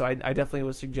 So I definitely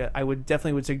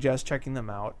would suggest checking them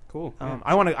out. Cool.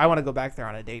 I want to go back there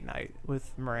on a date night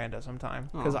with Miranda sometime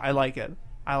because I like it.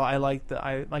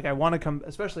 I want to come,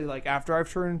 especially like after I've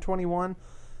turned 21.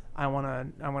 I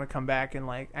want to come back and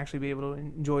like actually be able to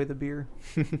enjoy the beer.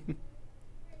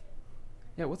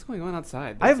 Yeah, what's going on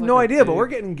outside? I have no idea, but we're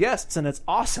getting guests and it's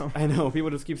awesome. I know, people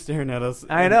just keep staring at us.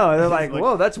 I know, they're like,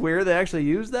 "Whoa, that's weird." They actually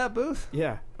used that booth.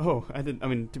 Yeah. Oh, I didn't. I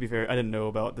mean, to be fair, I didn't know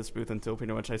about this booth until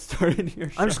pretty much I started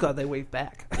here. I'm just glad they waved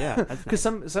back. Yeah, because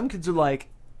some kids are like,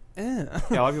 eh.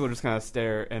 Yeah, a lot of people just kind of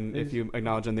stare, and if you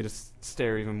acknowledge them, they just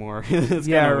stare even more.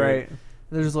 Yeah, right.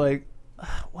 They're just like,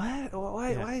 what?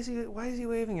 Why is he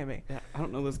waving at me? Yeah, I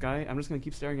don't know this guy. I'm just gonna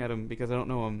keep staring at him because I don't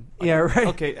know him. Like, yeah, right.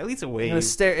 Okay, at least a wave. I'm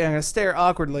gonna stare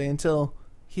awkwardly until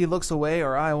he looks away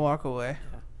or I walk away.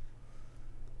 Yeah.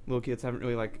 Little kids haven't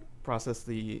really like processed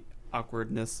the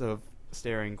awkwardness of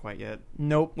staring quite yet.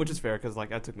 Nope. Which is fair because like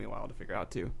that took me a while to figure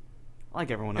out too. Like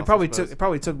everyone else. It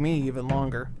probably took me even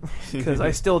longer because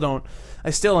I still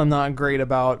am not great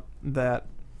about that.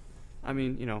 I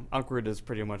mean, you know, awkward is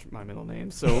pretty much my middle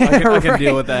name, so I can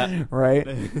deal with that. Right.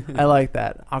 I like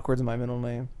that. Awkward's my middle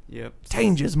name. Yep.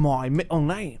 Changes my middle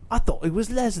name. I thought it was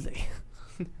Leslie.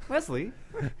 Leslie?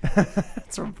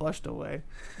 That's from Flushed Away.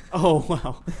 Oh,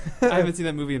 wow. I haven't seen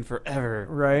that movie in forever.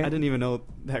 Right. I didn't even know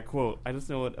that quote. I just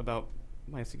know it about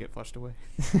mice to get flushed away.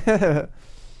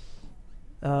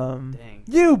 Dang.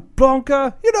 You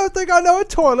bunker! You don't think I know a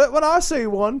toilet when I see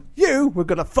one? You were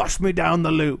gonna flush me down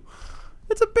the loo.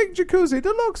 It's a big jacuzzi,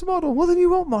 deluxe model. Well, then you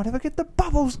won't mind if I get the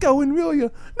bubbles going, will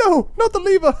you? No, not the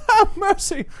lever. Have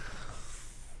mercy.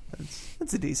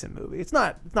 It's a decent movie. It's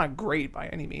not great by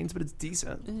any means, but it's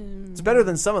decent. It's better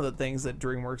than some of the things that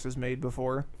DreamWorks has made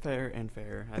before. Fair and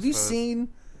fair. Have you seen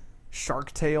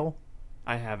Shark Tale?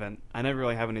 I haven't. I never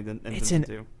really have any intention It's an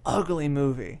to. ugly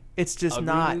movie. It's just Ugly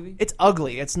not. movie? It's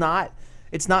ugly. It's not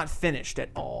finished at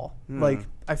all. Like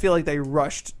I feel like they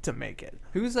rushed to make it.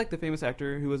 Who's like the famous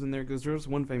actor who was in there? Because there was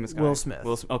one famous guy. Will Smith.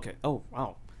 Okay. Oh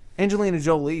wow. Angelina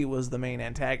Jolie was the main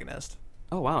antagonist.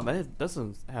 Oh wow. That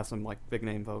doesn't have some like big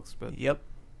name folks, but Yep.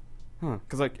 huh?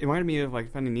 Because like it reminded me of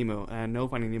like Finding Nemo, and I know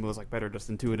Finding Nemo is like better just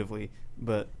intuitively,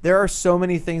 but There are so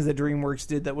many things that DreamWorks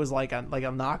did that was like a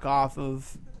knockoff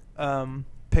of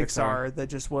Pixar that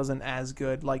just wasn't as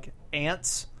good. Like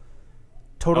Ants,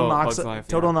 total Bugs Life,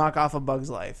 knockoff of Bugs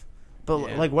Life. But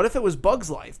Yeah. like, what if it was Bugs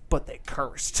Life, but they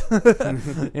cursed?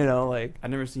 You know, like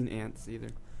I've never seen Ants either.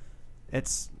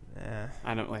 it's.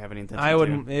 I don't really have any intention. I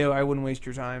wouldn't waste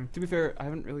your time. To be fair, I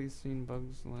haven't really seen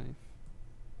Bugs Life.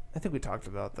 I think we talked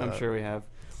about that. I'm sure we have.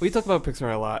 We talk about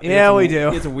Pixar a lot. Yeah, we do.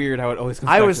 It's weird how it always comes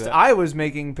back to that. I was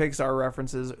making Pixar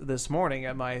references this morning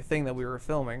at my thing that we were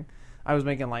filming. I was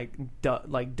making like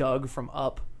Doug from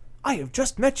Up. I have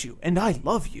just met you and I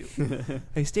love you.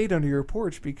 I stayed under your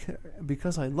porch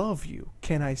because I love you.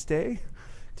 Can I stay?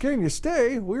 Can you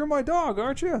stay? Well, you're my dog,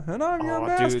 aren't you? And I'm your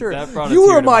master. Dude, that brought a You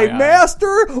tear are to my eye.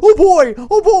 master.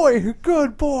 Oh boy,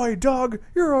 good boy, Doug.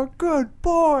 You're a good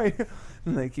boy.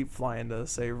 And they keep flying to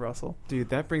save Russell. Dude,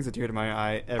 that brings a tear to my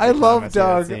eye every I time love I see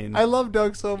Doug. that scene. I love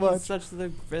Doug so much. He's such the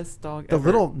best dog The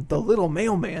ever. little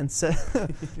mailman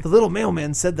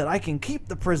said that I can keep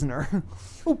the prisoner.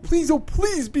 Oh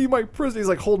please be my prisoner. He's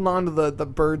like holding on to the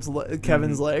bird's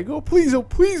Kevin's leg. Oh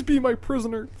please be my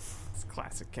prisoner. It's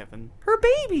classic Kevin. Her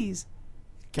babies.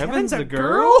 Kevin's a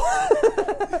girl?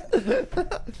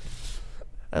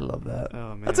 I love that. Oh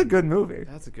man. That's a good movie.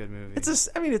 That's a good movie. It's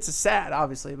a sad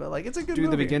obviously, but like it's a good Dude,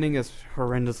 movie. the beginning is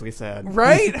horrendously sad.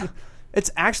 Right? It's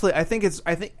actually I think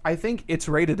it's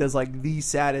rated as like the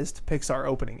saddest Pixar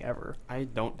opening ever. I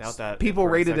don't doubt that. People for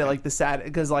a rated it second. like the sad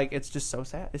because like it's just so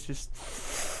sad. It's just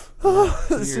Tears,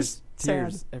 it's just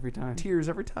tears sad. every time. Tears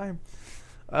every time.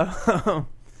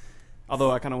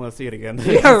 Although I kind of want to see it again.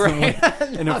 Yeah, right.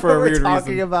 And for a We're weird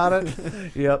talking reason. about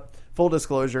it. Yep. Full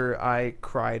disclosure, I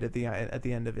cried at the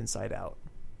end of Inside Out.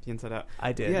 The Inside Out.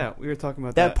 I did. Yeah, we were talking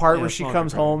about That part yeah, where she small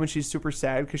comes cry. home and she's super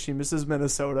sad because she misses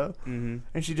Minnesota, Mm-hmm.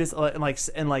 and she just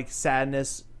and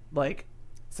sadness, like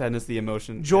Sadness, the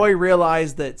emotion. Joy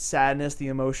realized that sadness, the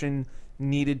emotion,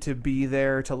 needed to be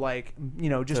there to like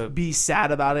just To- be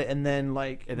sad about it and then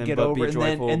like And then get but over be it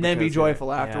joyful and then be because- joyful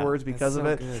yeah, afterwards that's because of so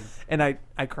it. good. And I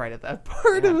cried at that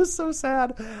part. Yeah. It was so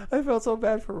sad. I felt so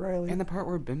bad for Riley. And the part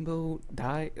where Bimbo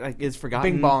is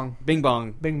forgotten. Bing bong. Bing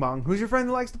bong. Bing bong. Who's your friend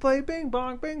that likes to play bing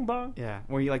bong? Bing bong. Yeah,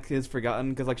 where he like is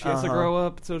forgotten because like she has to Uh-huh. grow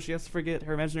up, so she has to forget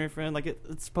her imaginary friend. Like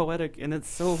it's poetic and it's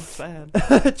so sad.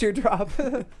 Teardrop.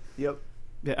 Yep.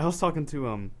 Yeah, I was talking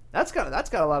to That's got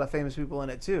a lot of famous people in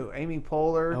it too. Amy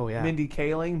Poehler, Oh, yeah. Mindy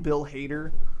Kaling, Bill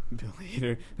Hader. Bill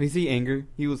Hader. Was he anger?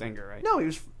 He was anger, right? No, he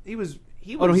was.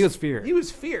 Oh no, he was fear. He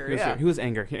was fear. He was Yeah. fear. He was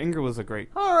anger. Anger was a great.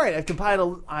 All right, I've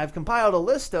compiled a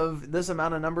list of this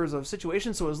amount of numbers of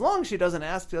situations. So as long as she doesn't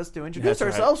ask us to introduce That's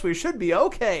right. ourselves, we should be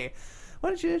okay. Why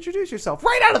don't you introduce yourself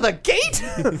right out of the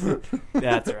gate?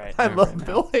 That's right. I remember love now.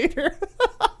 Bill Hader.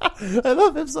 I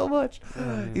love him so much.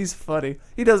 man. He's funny.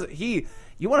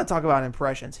 You want to talk about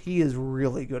impressions? He is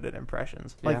really good at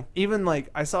impressions. Like Yeah. even like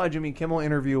I saw a Jimmy Kimmel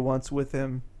interview once with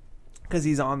him because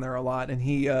he's on there a lot, and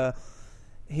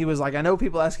he was like, I know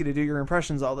people ask you to do your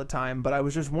impressions all the time, but I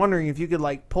was just wondering if you could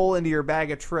like pull into your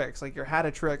bag of tricks, like your hat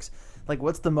of tricks, like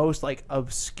what's the most like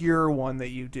obscure one that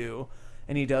you do?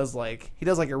 And he does like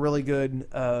a really good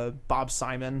Bob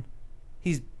Simon.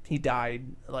 He died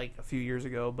like a few years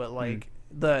ago, but like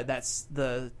that's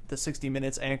the 60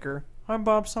 Minutes anchor. I'm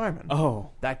Bob Simon. Oh,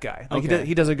 That guy. Like Okay.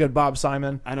 he does a good Bob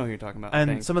Simon. I know who you're talking about. I And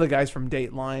think. some of the guys from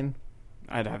Dateline.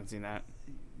 I haven't seen that.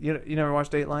 You never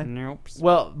watched Dateline? Nope.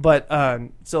 Well, but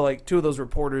so like two of those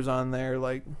reporters on there,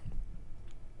 like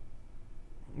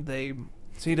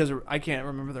he does. I can't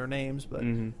remember their names, but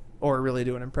or really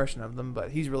do an impression of them.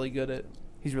 But he's really good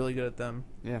at them.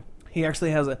 Yeah. He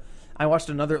actually has I watched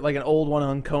another like an old one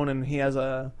on Conan. He's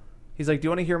like, do you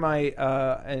want to hear my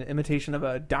an imitation of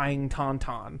a dying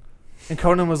tauntaun? And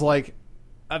Conan was like,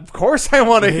 of course I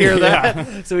want to hear that.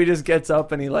 Yeah. So he just gets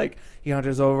up and he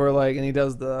hunches over like and he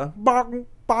does the bong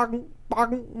bong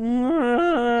bong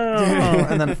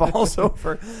and then falls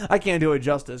over. I can't do it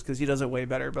justice because he does it way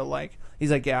better. But like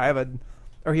he's like, yeah,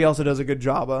 or he also does a good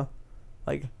Jabba,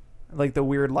 like the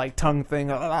weird like tongue thing.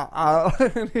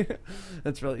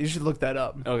 That's really, you should look that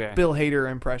up. Okay. Bill Hader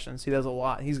impressions. He does a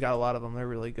lot. He's got a lot of them. They're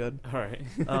really good. All right.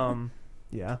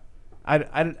 Yeah. I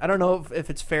don't know if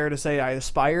it's fair to say I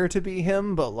aspire to be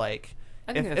him, but like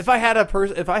I think if I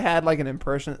had like an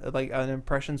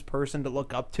impressions person to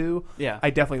look up to, Yeah. I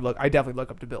definitely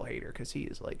look up to Bill Hader because he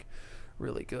is like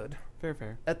really good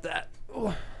fair. at that.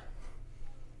 Ooh.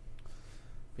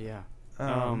 But yeah.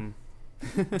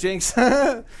 Jinx.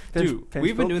 Dude,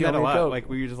 we've been doing that a lot. Coke. Like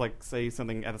we just like say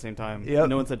something at the same time. Yep.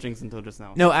 No one said Jinx until just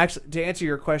now. No, actually, to answer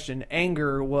your question,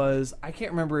 Anger was, I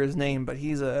can't remember his name, but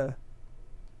I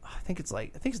think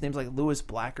his name's like Louis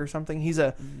Black or something. He's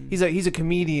a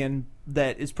comedian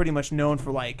that is pretty much known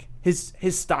for like his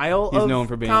style He's of known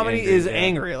for being comedy angry, is yeah.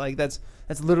 angry. Like that's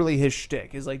literally his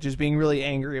shtick, is like just being really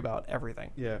angry about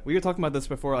everything. Yeah, we were talking about this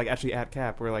before, like actually at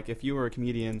Cap, where like if you were a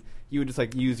comedian, you would just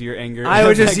like use your anger. I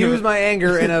would just Like, use my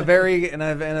anger in a very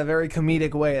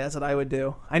comedic way. That's what I would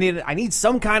do. I need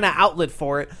some kind of outlet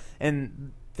for it,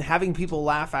 and having people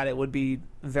laugh at it would be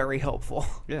very helpful.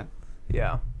 Yeah.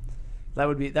 Yeah,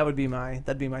 that'd be my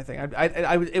thing.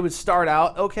 It would start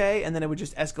out okay, and then it would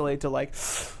just escalate to like,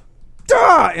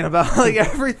 duh, and about like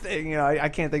everything. You know, I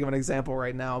can't think of an example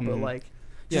right now, but like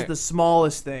just Yeah. the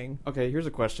smallest thing. Okay, here's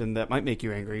a question that might make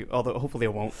you angry, although hopefully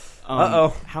it won't.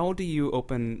 Uh-oh. How do you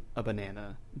open a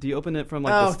banana? Do you open it from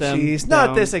like Oh the stem? jeez, not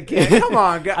down? this again! Come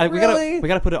on, guys. We Really?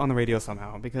 gotta put it on the radio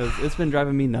somehow because it's been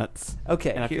driving me nuts.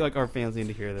 Okay, and I feel like our fans need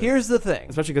to hear this. here's the thing.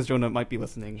 Especially because Jonah might be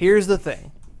listening. Here's the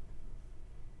thing.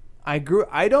 I don't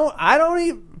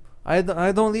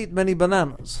eat many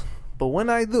bananas, but when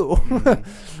I do,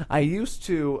 I used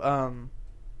to.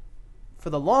 For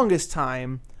the longest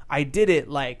time, I did it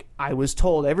like I was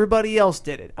told everybody else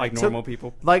did it. Like I took- normal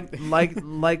people.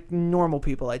 like normal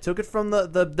people. I took it from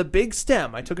the big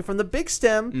stem. I took it from the big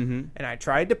stem, Mm-hmm. and I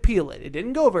tried to peel it. It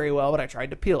didn't go very well, but I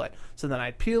tried to peel it. So then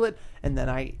I'd peel it, and then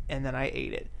I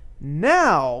ate it.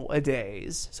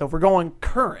 Nowadays, so if we're going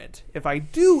current, if I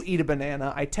do eat a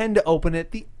banana, I tend to open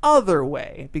it the other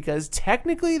way because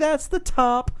technically that's the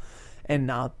top and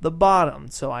not the bottom.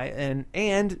 So and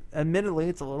admittedly,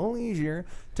 it's a little easier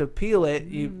to peel it.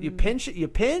 You pinch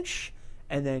it,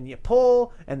 and then you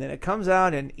pull, and then it comes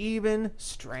out in even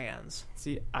strands.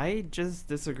 See, I just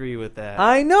disagree with that.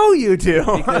 I know you do.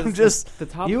 Because I'm just the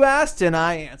top- you asked and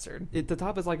I answered. The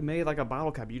top is like made like a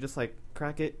bottle cap. You just like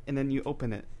crack it and then you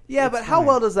open it. Yeah, It's but how fine.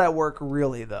 well does that work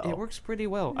really, though? It works pretty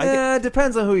well. Yeah, it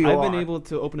depends on who you I've are. been able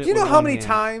to open it. Do you know with how one many hand.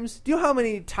 times? Do you know how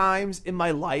many times in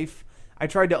my life I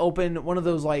tried to open one of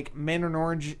those like mandarin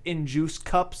orange in juice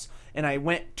cups, and I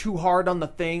went too hard on the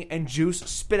thing, and juice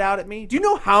spit out at me. Do you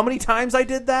know how many times I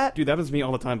did that? Dude, that happens to me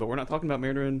all the time, but we're not talking about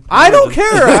Mandarin. I don't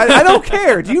care. I don't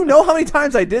care. Do you know how many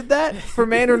times I did that for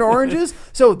mandarin oranges?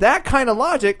 So that kind of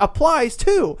logic applies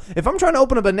too. If I'm trying to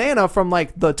open a banana from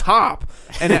like the top,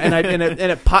 and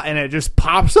it just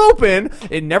pops open,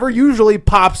 it never usually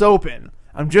pops open.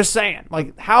 I'm just saying.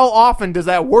 Like, how often does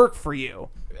that work for you?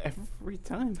 Every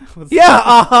time.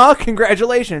 Yeah,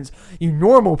 Congratulations, you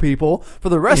normal people. For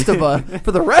the rest of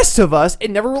us,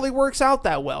 it never really works out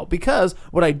that well, because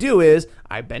what I do is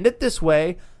I bend it this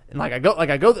way, and like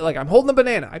I'm holding the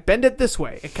banana. I bend it this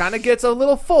way. It kind of gets a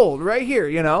little fold right here,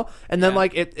 and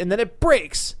then it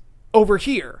breaks over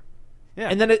here. Yeah.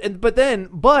 And then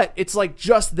but it's like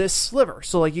just this sliver.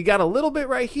 So like you got a little bit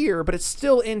right here, but it's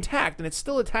still intact and it's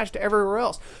still attached to everywhere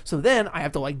else. So then I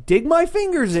have to like dig my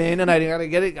fingers in, and I gotta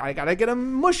get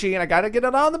them mushy, and I gotta get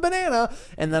it on the banana,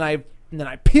 and then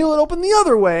I peel it open the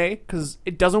other way, because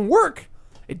it doesn't work.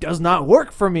 It does not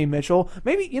work for me, Mitchell.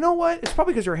 Maybe, you know what? It's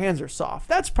probably because your hands are soft.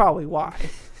 That's probably why.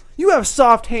 You have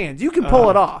soft hands. You can pull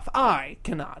it off. I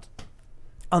cannot.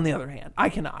 On the other hand, I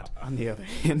cannot. On the other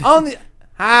hand.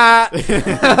 I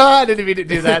didn't mean to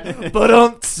do that.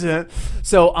 But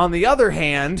so on the other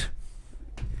hand,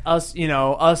 us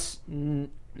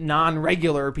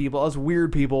non-regular people, us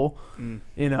weird people,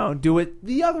 do it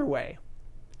the other way.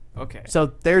 Okay.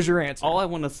 So there's your answer. All I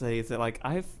want to say is that like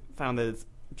I've found that it's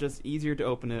just easier to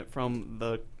open it from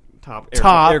the top.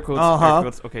 Air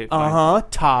quotes. Okay. Fine.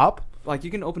 Top. Like you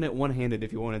can open it one-handed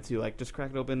if you wanted to. Like just crack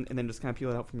it open and then just kind of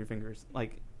peel it out from your fingers.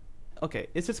 Like. Okay,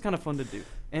 it's just kind of fun to do.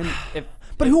 And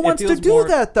but who wants to do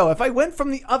that, though? If I went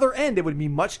from the other end, it would be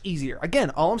much easier.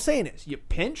 Again, all I'm saying is you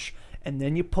pinch and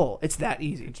then you pull. It's that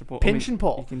easy. Pinch and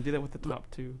pull. You can do that with the top,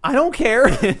 too. I don't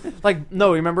care.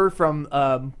 Remember from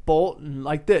Bolt,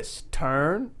 like this.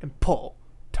 Turn and pull.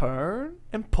 Turn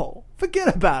and pull.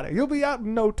 Forget about it. You'll be out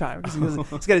in no time. He's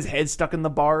got his head stuck in the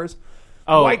bars.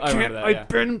 Oh, why can't I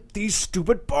bend these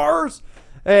stupid bars?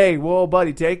 Hey, whoa,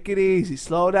 buddy, take it easy.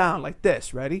 Slow down like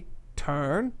this. Ready?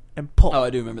 Turn and pull. Oh, I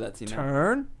do remember that scene.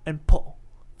 Turn and pull.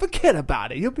 Forget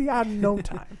about it. You'll be out in no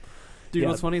time. Dude,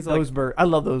 what's funny is those birds. I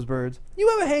love those birds. You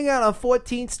ever hang out on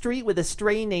 14th Street with a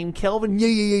stray named Kelvin?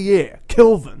 Yeah.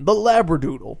 Kelvin, the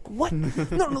Labradoodle. What?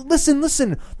 No, listen.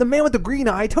 The man with the green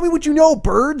eye. Tell me what you know,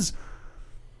 birds.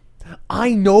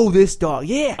 I know this dog.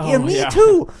 Yeah, me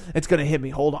too. It's going to hit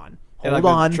me. Hold on. Hold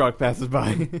on. The truck passes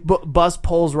by. Bus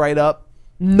pulls right up.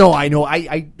 No, I know.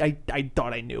 I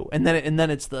thought I knew, and then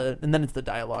it's the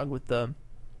dialogue with the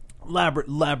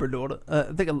Labrador.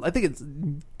 I think it's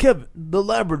Kevin the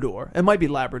Labrador. It might be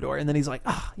Labrador, and then he's like,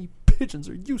 you pigeons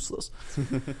are useless.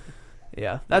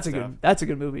 Yeah, that's a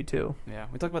good movie too. Yeah,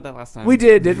 we talked about that last time. We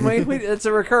did, didn't we? It's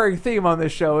a recurring theme on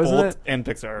this show, isn't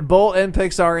it? Bolt and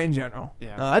Pixar in general.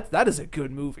 Yeah, that is a good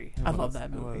movie. I love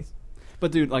that movie.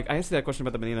 But dude, like I asked you that question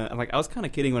about the banana, and like I was kind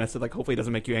of kidding when I said like hopefully it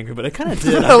doesn't make you angry, but it kind of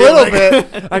did. A little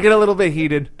bit. I get a little bit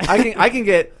heated. I can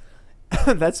get.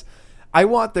 I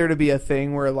want there to be a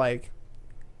thing where like,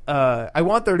 I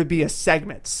want there to be a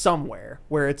segment somewhere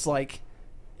where it's like,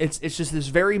 it's just this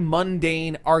very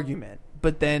mundane argument,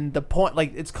 but then the point,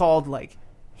 like it's called like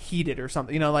heated or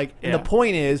something, and the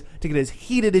point is to get as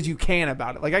heated as you can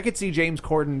about it. Like I could see James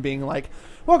Corden being like,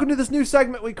 welcome to this new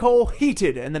segment we call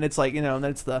Heated, and then it's like, and then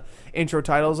it's the intro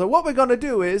title, so what we're gonna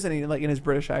do is, and he like in his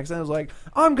British accent was like,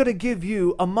 I'm gonna give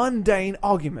you a mundane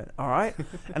argument, all right,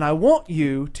 and I want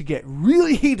you to get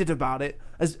really heated about it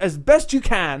as best you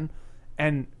can,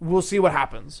 and we'll see what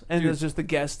happens. And it's just the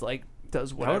guest like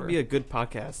does whatever. That would be a good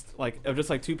podcast, like of just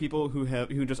like two people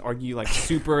who just argue like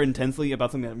super intensely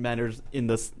about something that matters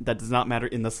that does not matter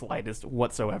in the slightest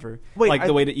whatsoever. Wait, like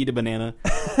the way to eat a banana.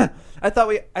 I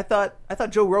thought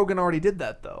Joe Rogan already did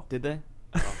that though. Did they?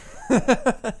 Oh.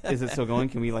 Is it still going?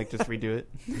 Can we like just redo it?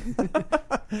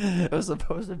 It was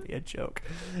supposed to be a joke.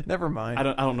 Never mind. I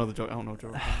don't know the joke. I don't know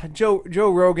Joe Rogan.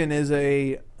 Joe Rogan is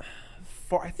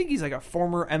I think he's like a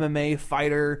former MMA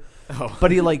fighter,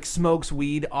 but he like smokes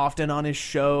weed often on his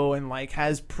show and like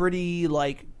has pretty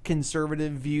like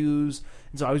conservative views.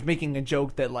 And so I was making a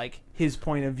joke that like his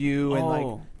point of view and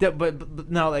like but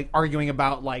now like arguing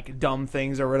about like dumb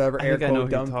things or whatever. I think I know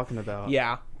what you're talking about.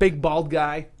 Yeah, big bald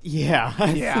guy. Yeah.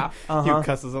 He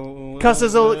cusses a little.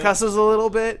 Cusses a little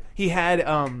bit. He had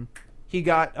he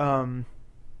got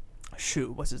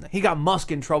what's his name? He got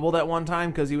Musk in trouble that one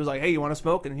time because he was like, "Hey, you want to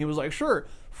smoke?" And he was like, "Sure,"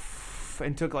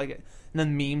 and took like, and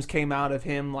then memes came out of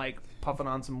him like puffing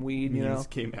on some weed. Memes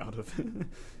came out of it.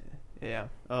 Yeah.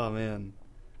 Oh man,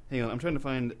 hang on, I'm trying to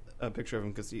find a picture of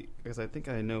him because I think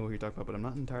I know who you're talking about, but I'm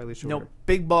not entirely sure. Nope.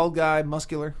 Big bald guy,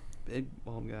 muscular. big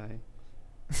bald guy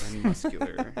and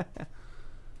muscular.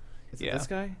 Is it this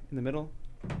guy in the middle?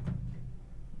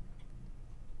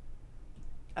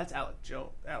 That's Alex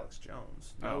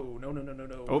Jones. No.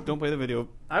 Oh, don't play the video.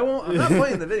 I won't. I'm not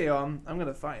playing the video. I'm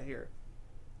gonna find it here.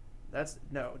 That's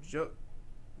Joe.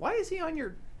 Why is he on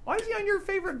your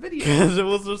favorite video? Because it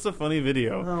was just a funny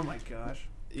video. Oh my gosh.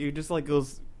 You just like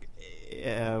goes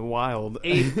wild.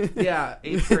 Ape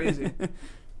crazy. If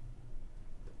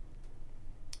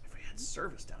we had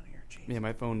service down here, jeez. Yeah,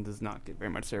 my phone does not get very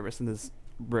much service in this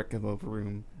brick of a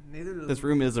room. Neither does This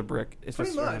room is a brick. It's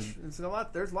pretty just much. It's a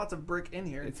lot. There's lots of brick in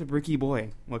here. It's a bricky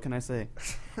boy. What can I say?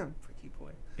 Bricky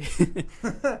boy.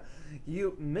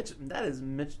 Mitch. That is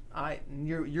Mitch.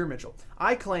 You're Mitchell.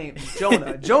 I claim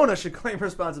Jonah. Jonah should claim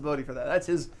responsibility for that.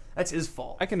 That's his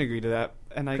fault. I can agree to that,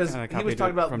 and I Because kind of he was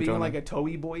talking about being Jonah. like a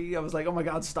toey boy. I was like, oh my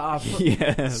god, stop.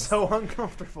 Yes. So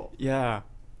uncomfortable. Yeah.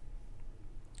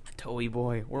 Toey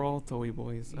boy. We're all toey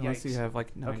boys. Unless you Yikes. have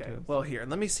like 9 Okay. toes. Well, here.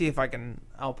 Let me see if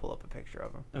I'll pull up a picture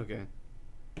of him. Okay.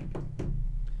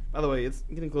 By the way, it's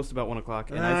getting close to about 1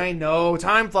 o'clock, and I know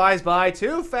time flies by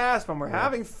too fast when we're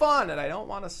having fun, and I don't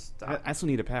want to stop. I still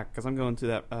need to pack because I'm going to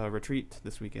that retreat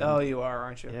this weekend. Oh, you are,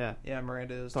 aren't you? Yeah. Yeah,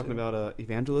 Miranda is Talking too. about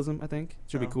evangelism, I think.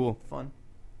 Should be cool. Fun.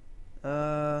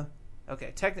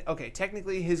 Okay.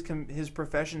 Technically, his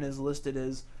profession is listed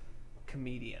as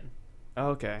comedian.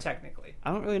 Okay. Technically,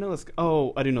 I don't really know this.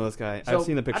 Oh, I do know this guy. So, I've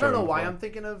seen the picture. I don't know of him why before. I'm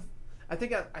thinking of. I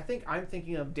think I'm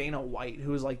thinking of Dana White,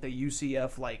 who is like the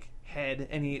UCF like head,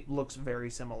 and he looks very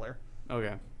similar.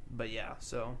 Okay. But yeah,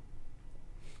 so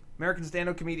American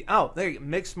stand-up comedian. Oh, there you go.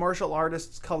 Mixed martial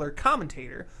artists, color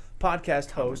commentator,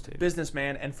 podcast host,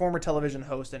 businessman, and former television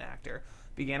host and actor.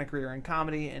 Began a career in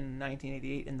comedy in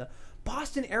 1988 in the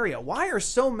Boston area. Why are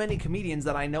so many comedians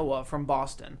that I know of from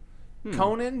Boston?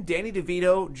 Conan, Danny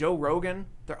DeVito, Joe Rogan,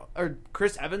 or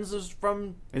Chris Evans is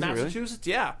from Is it really? Massachusetts.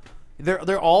 Yeah,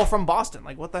 they're all from Boston.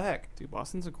 Like, what the heck? Dude,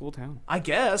 Boston's a cool town. I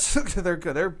guess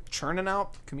they're churning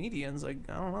out comedians. Like,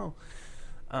 I don't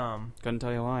know. Couldn't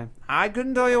tell you why. I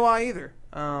couldn't tell you why either.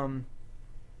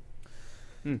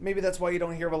 Maybe that's why you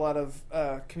don't hear of a lot of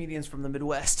comedians from the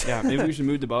Midwest. Yeah, maybe we should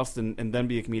move to Boston and then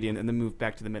be a comedian and then move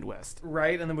back to the Midwest.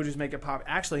 Right, and then we'll just make it pop.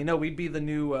 Actually, no, we'd be the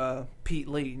new Pete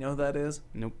Lee. You know who that is?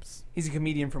 Nope. He's a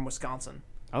comedian from Wisconsin.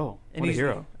 Oh, And what a he's-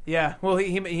 hero. Yeah, well,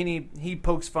 he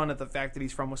pokes fun at the fact that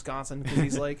he's from Wisconsin because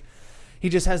he's like, he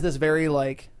just has this very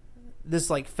like, this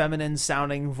like feminine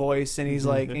sounding voice, and he's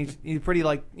like, he's pretty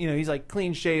like, you know, he's like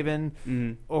clean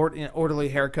shaven, orderly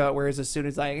haircut. Whereas as soon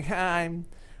as like,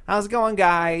 how's it going,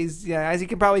 guys? Yeah, as you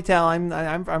can probably tell,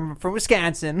 I'm from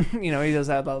Wisconsin. You know, he does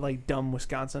that like dumb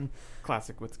Wisconsin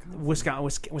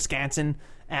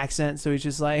accent. So he's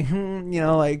just like, you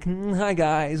know, like, hi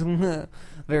guys,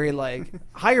 very like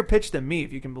higher pitched than me,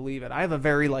 if you can believe it. I have a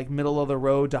very like middle of the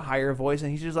road to higher voice,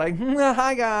 and he's just like,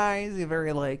 hi guys. He's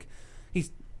very like,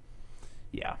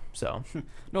 yeah. So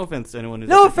No offense to anyone who's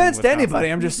no actually from offense to Wisconsin. anybody.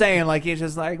 I'm just saying, like, he's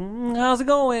just like, how's it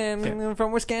going? I'm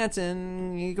from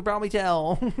Wisconsin. You could probably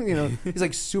tell. You know, he's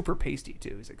like super pasty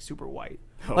too. He's like super white.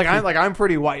 Oh. I'm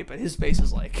pretty white, but his face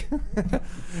is like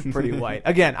pretty white.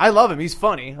 Again, I love him. He's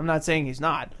funny. I'm not saying he's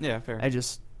not. Yeah, fair. He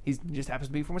just happens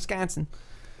to be from Wisconsin.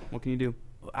 What can you do?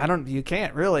 You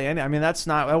can't really. I mean, that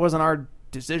wasn't our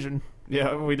decision.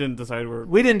 Yeah, we didn't decide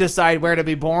We didn't decide where to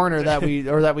be born or that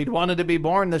we'd wanted to be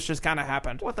born. This just kind of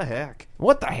happened. What the heck?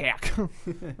 What the heck?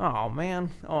 Oh man!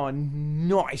 Oh,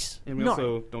 nice. And we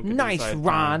also don't get to nice, decide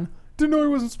Ron. Didn't know I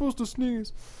wasn't supposed to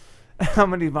sneeze. How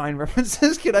many Vine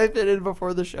references can I fit in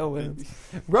before the show ends?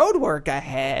 Road work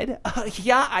ahead.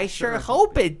 Yeah, I sure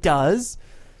hope it does.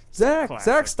 Zach, Classic.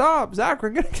 Zach, stop. Zach, we're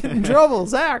gonna get in trouble.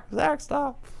 Zach,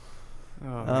 stop.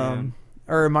 Oh, man.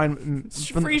 Or mine.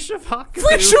 Free Shavaka.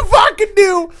 Free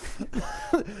Shavaka.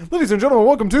 Ladies and gentlemen,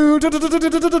 welcome to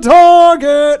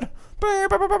Target.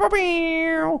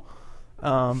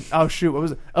 Oh shoot, what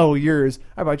was it? Oh, yours.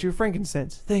 I bought you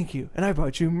frankincense. Thank you. And I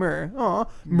bought you myrrh. Aw.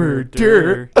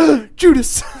 Murder.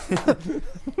 Judas.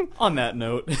 On that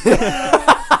note.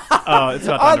 Oh, it's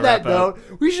about time On to that wrap up.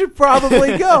 note, we should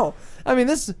probably go. I mean,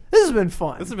 this has been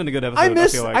fun. This has been a good episode. I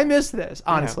feel like. I miss this,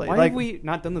 honestly. Yeah. Why like, have we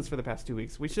not done this for the past 2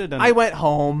 weeks? We should have done. I went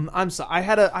home. I'm sorry. I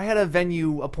had a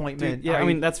venue appointment. Dude, yeah, I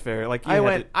mean that's fair. Like you I had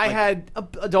went. to, I like, had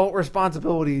adult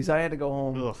responsibilities. I had to go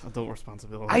home. ugh, adult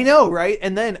responsibility. I know, right?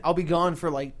 And then I'll be gone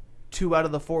for like 2 out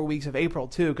of the 4 weeks of April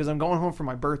too, because I'm going home for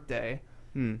my birthday,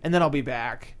 and then I'll be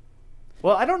back.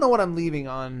 Well, I don't know what I'm leaving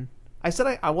on. I said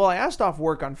I asked off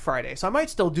work on Friday, so I might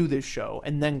still do this show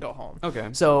and then go home. Okay.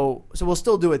 So we'll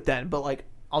still do it then, but like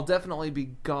I'll definitely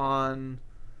be gone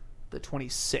the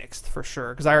 26th for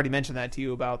sure, because I already mentioned that to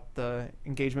you about the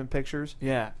engagement pictures.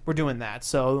 Yeah. We're doing that,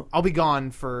 so I'll be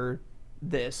gone for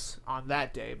this on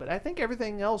that day. But I think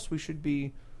everything else we should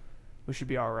be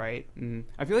all right.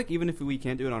 I feel like even if we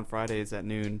can't do it on Fridays at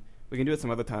noon, we can do it some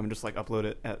other time and just like upload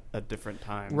it at a different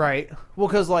time. Right. Well,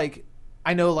 because like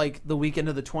I know like the weekend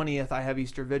of the 20th I have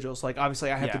Easter vigils. Like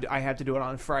obviously I have to do it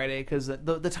on Friday because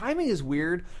the timing is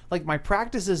weird. Like my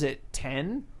practice is at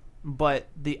 10, but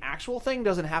the actual thing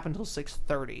doesn't happen until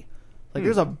 6:30. Like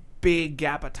there's a big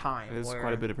gap of time. It's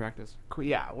quite a bit of practice.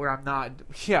 Yeah, where I'm not.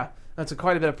 Yeah, that's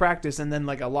quite a bit of practice, and then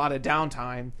like a lot of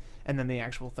downtime, and then the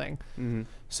actual thing. Mm-hmm.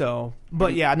 So,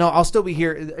 but yeah, no, I'll still be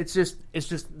here. It's just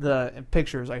the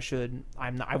pictures.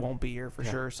 I won't be here for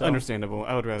sure. So understandable.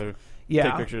 I would rather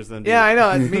take pictures than I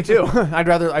know. Me too. I'd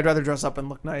rather dress up and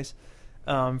look nice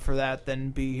for that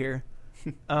than be here.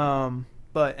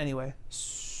 But anyway,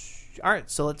 all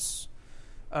right. So let's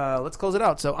close it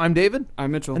out. So I'm David.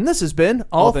 I'm Mitchell. And this has been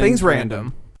All Things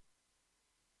Random.